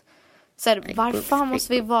boobs. Så här, varför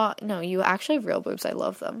måste vi vara, no, you actually have real boobs, I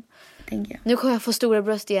love them. Thank you. Nu kommer jag få stora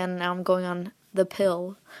bröst igen när I'm going on the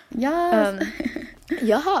pill. Yes.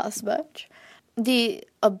 Yes, bitch. Det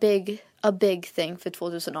är a big thing för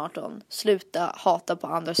 2018. Sluta hata på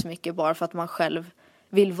andra så mycket bara för att man själv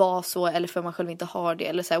vill vara så, eller för att man själv inte har det,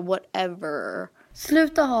 eller så här, whatever.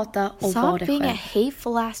 Sluta hata och var det själv. Stop being a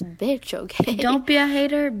hateful ass bitch, okay? Don't be a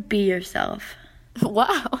hater, be yourself.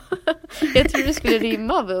 Wow. Jag tror det skulle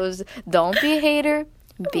rimma med oss. Don't be a hater,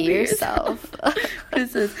 be yourself.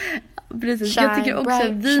 Precis. Jag tycker också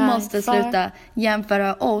att vi måste sluta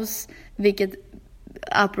jämföra oss, vilket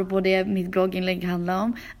apropå det mitt blogginlägg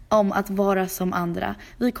handlar om att vara som andra.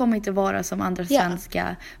 Vi kommer inte vara som andra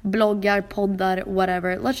svenska bloggar, poddar,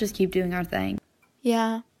 whatever. Let's just keep doing our thing.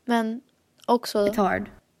 Ja, men också it's hard.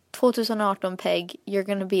 2018 Peg, you're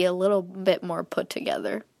gonna be a little bit more put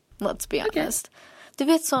together. Let's be honest. Du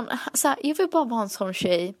vet så här, jag vill bara vara en sån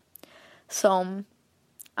tjej som,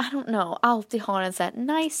 I don't know, alltid har en sån här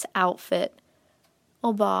nice outfit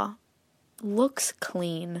och bara looks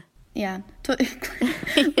clean. Yeah.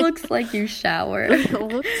 Looks like you shower.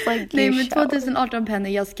 Looks like you Nej, men 2018 Penny,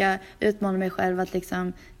 jag ska utmana mig själv att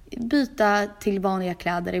liksom byta till vanliga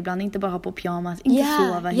kläder ibland, inte bara ha på pyjamas, inte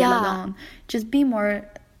sova hela dagen. Just be more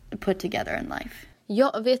put together in life.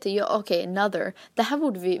 Jag vet det, another. Det här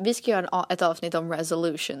borde vi ska göra ett avsnitt om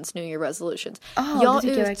resolutions, New Year resolutions. Jag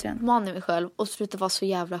utmanar mig själv och sluta vara så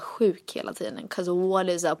jävla sjuk hela tiden. 'Cause what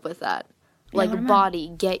is up with that? Like body,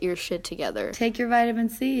 get your shit together. Take your vitamin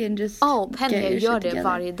C and just Penny, jag gör det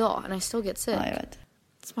varje dag and I still get sick. Ja, jag vet.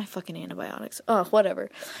 It's my fucking antibiotics. Whatever.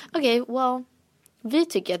 Okej, well. Vi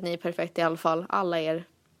tycker att ni är perfekta i alla fall. Alla er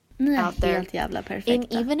out there. Helt jävla perfekta.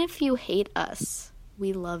 And even if you hate us,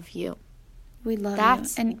 we love you. We love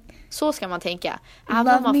That's, you. And så ska man tänka. Även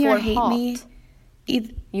love om man me får or hate hat. me.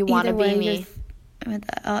 You wanna be me.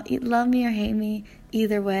 Love me or hate me.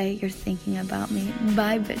 Either way, you're thinking about me.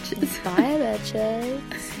 Bye, bitches. Bye, bitches.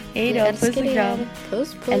 Hej då, puss och kram.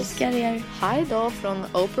 Puss, puss. Älskar er. Hej då från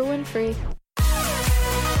Oprah Winfrey.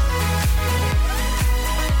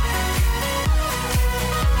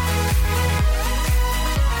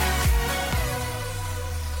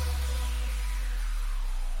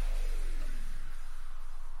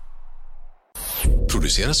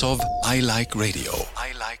 Produceras av I Like Radio.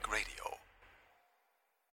 I Like Radio.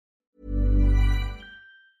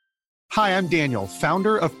 Hi, I'm Daniel,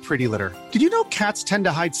 founder of Pretty Litter. Did you know cats tend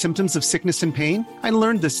to hide symptoms of sickness and pain? I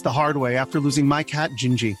learned this the hard way after losing my cat,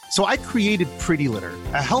 Gingy. So I created Pretty Litter,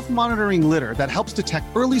 a health monitoring litter that helps detect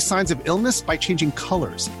early signs of illness by changing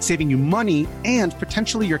colors, saving you money and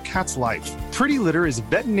potentially your cat's life. Pretty Litter is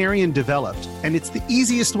veterinarian developed, and it's the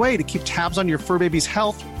easiest way to keep tabs on your fur baby's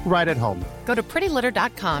health right at home. Go to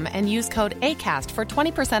prettylitter.com and use code ACAST for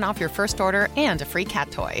 20% off your first order and a free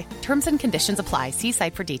cat toy. Terms and conditions apply. See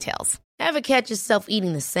site for details. Ever catch yourself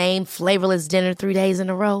eating the same flavorless dinner 3 days in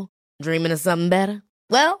a row? Dreaming of something better?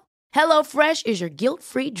 Well, HelloFresh is your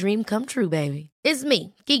guilt-free dream come true, baby. It's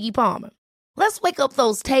me, Keke Palmer. Let's wake up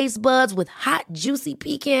those taste buds with hot, juicy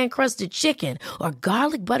pecan-crusted chicken or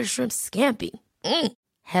garlic butter shrimp scampi.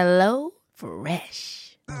 Hello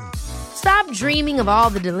Fresh. Stop dreaming of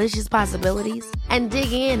all the delicious possibilities and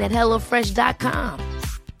dig in at HelloFresh.com.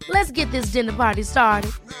 Let's get this dinner party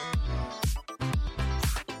started.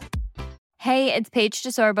 Hey, it's Paige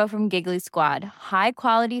DeSorbo from Giggly Squad. High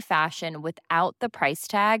quality fashion without the price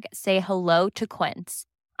tag. Say hello to Quince.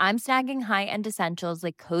 I'm snagging high-end essentials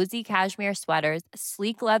like cozy cashmere sweaters,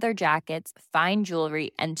 sleek leather jackets, fine jewelry,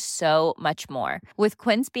 and so much more. With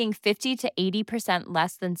Quince being 50 to 80%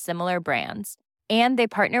 less than similar brands. And they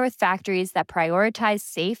partner with factories that prioritize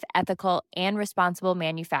safe, ethical, and responsible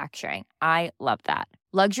manufacturing. I love that.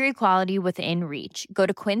 Luxury quality within reach. Go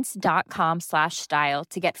to quince.com/style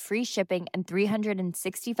to get free shipping and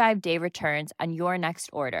 365-day returns on your next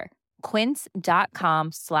order.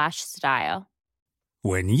 Quince.com/style.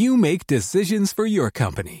 When you make decisions for your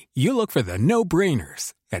company, you look for the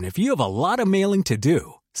no-brainers. And if you have a lot of mailing to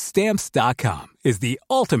do, Stamps.com is the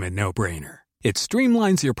ultimate no-brainer. It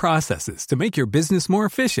streamlines your processes to make your business more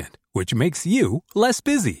efficient, which makes you less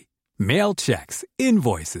busy. Mail checks,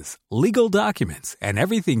 invoices, legal documents, and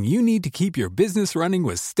everything you need to keep your business running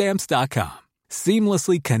with Stamps.com.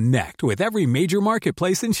 Seamlessly connect with every major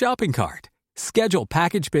marketplace and shopping cart. Schedule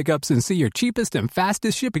package pickups and see your cheapest and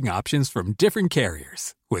fastest shipping options from different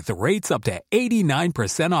carriers. With rates up to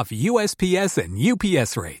 89% off USPS and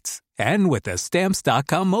UPS rates. And with the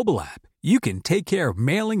Stamps.com mobile app, you can take care of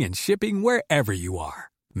mailing and shipping wherever you are.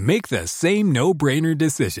 Make the same no-brainer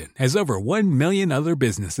decision as over 1 million other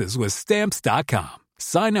businesses with Stamps.com.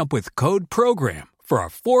 Sign up with code PROGRAM for a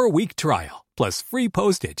 4-week trial, plus free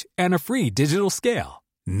postage and a free digital scale.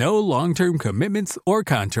 No long-term commitments or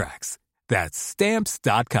contracts. That's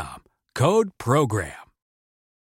Stamps.com. Code PROGRAM.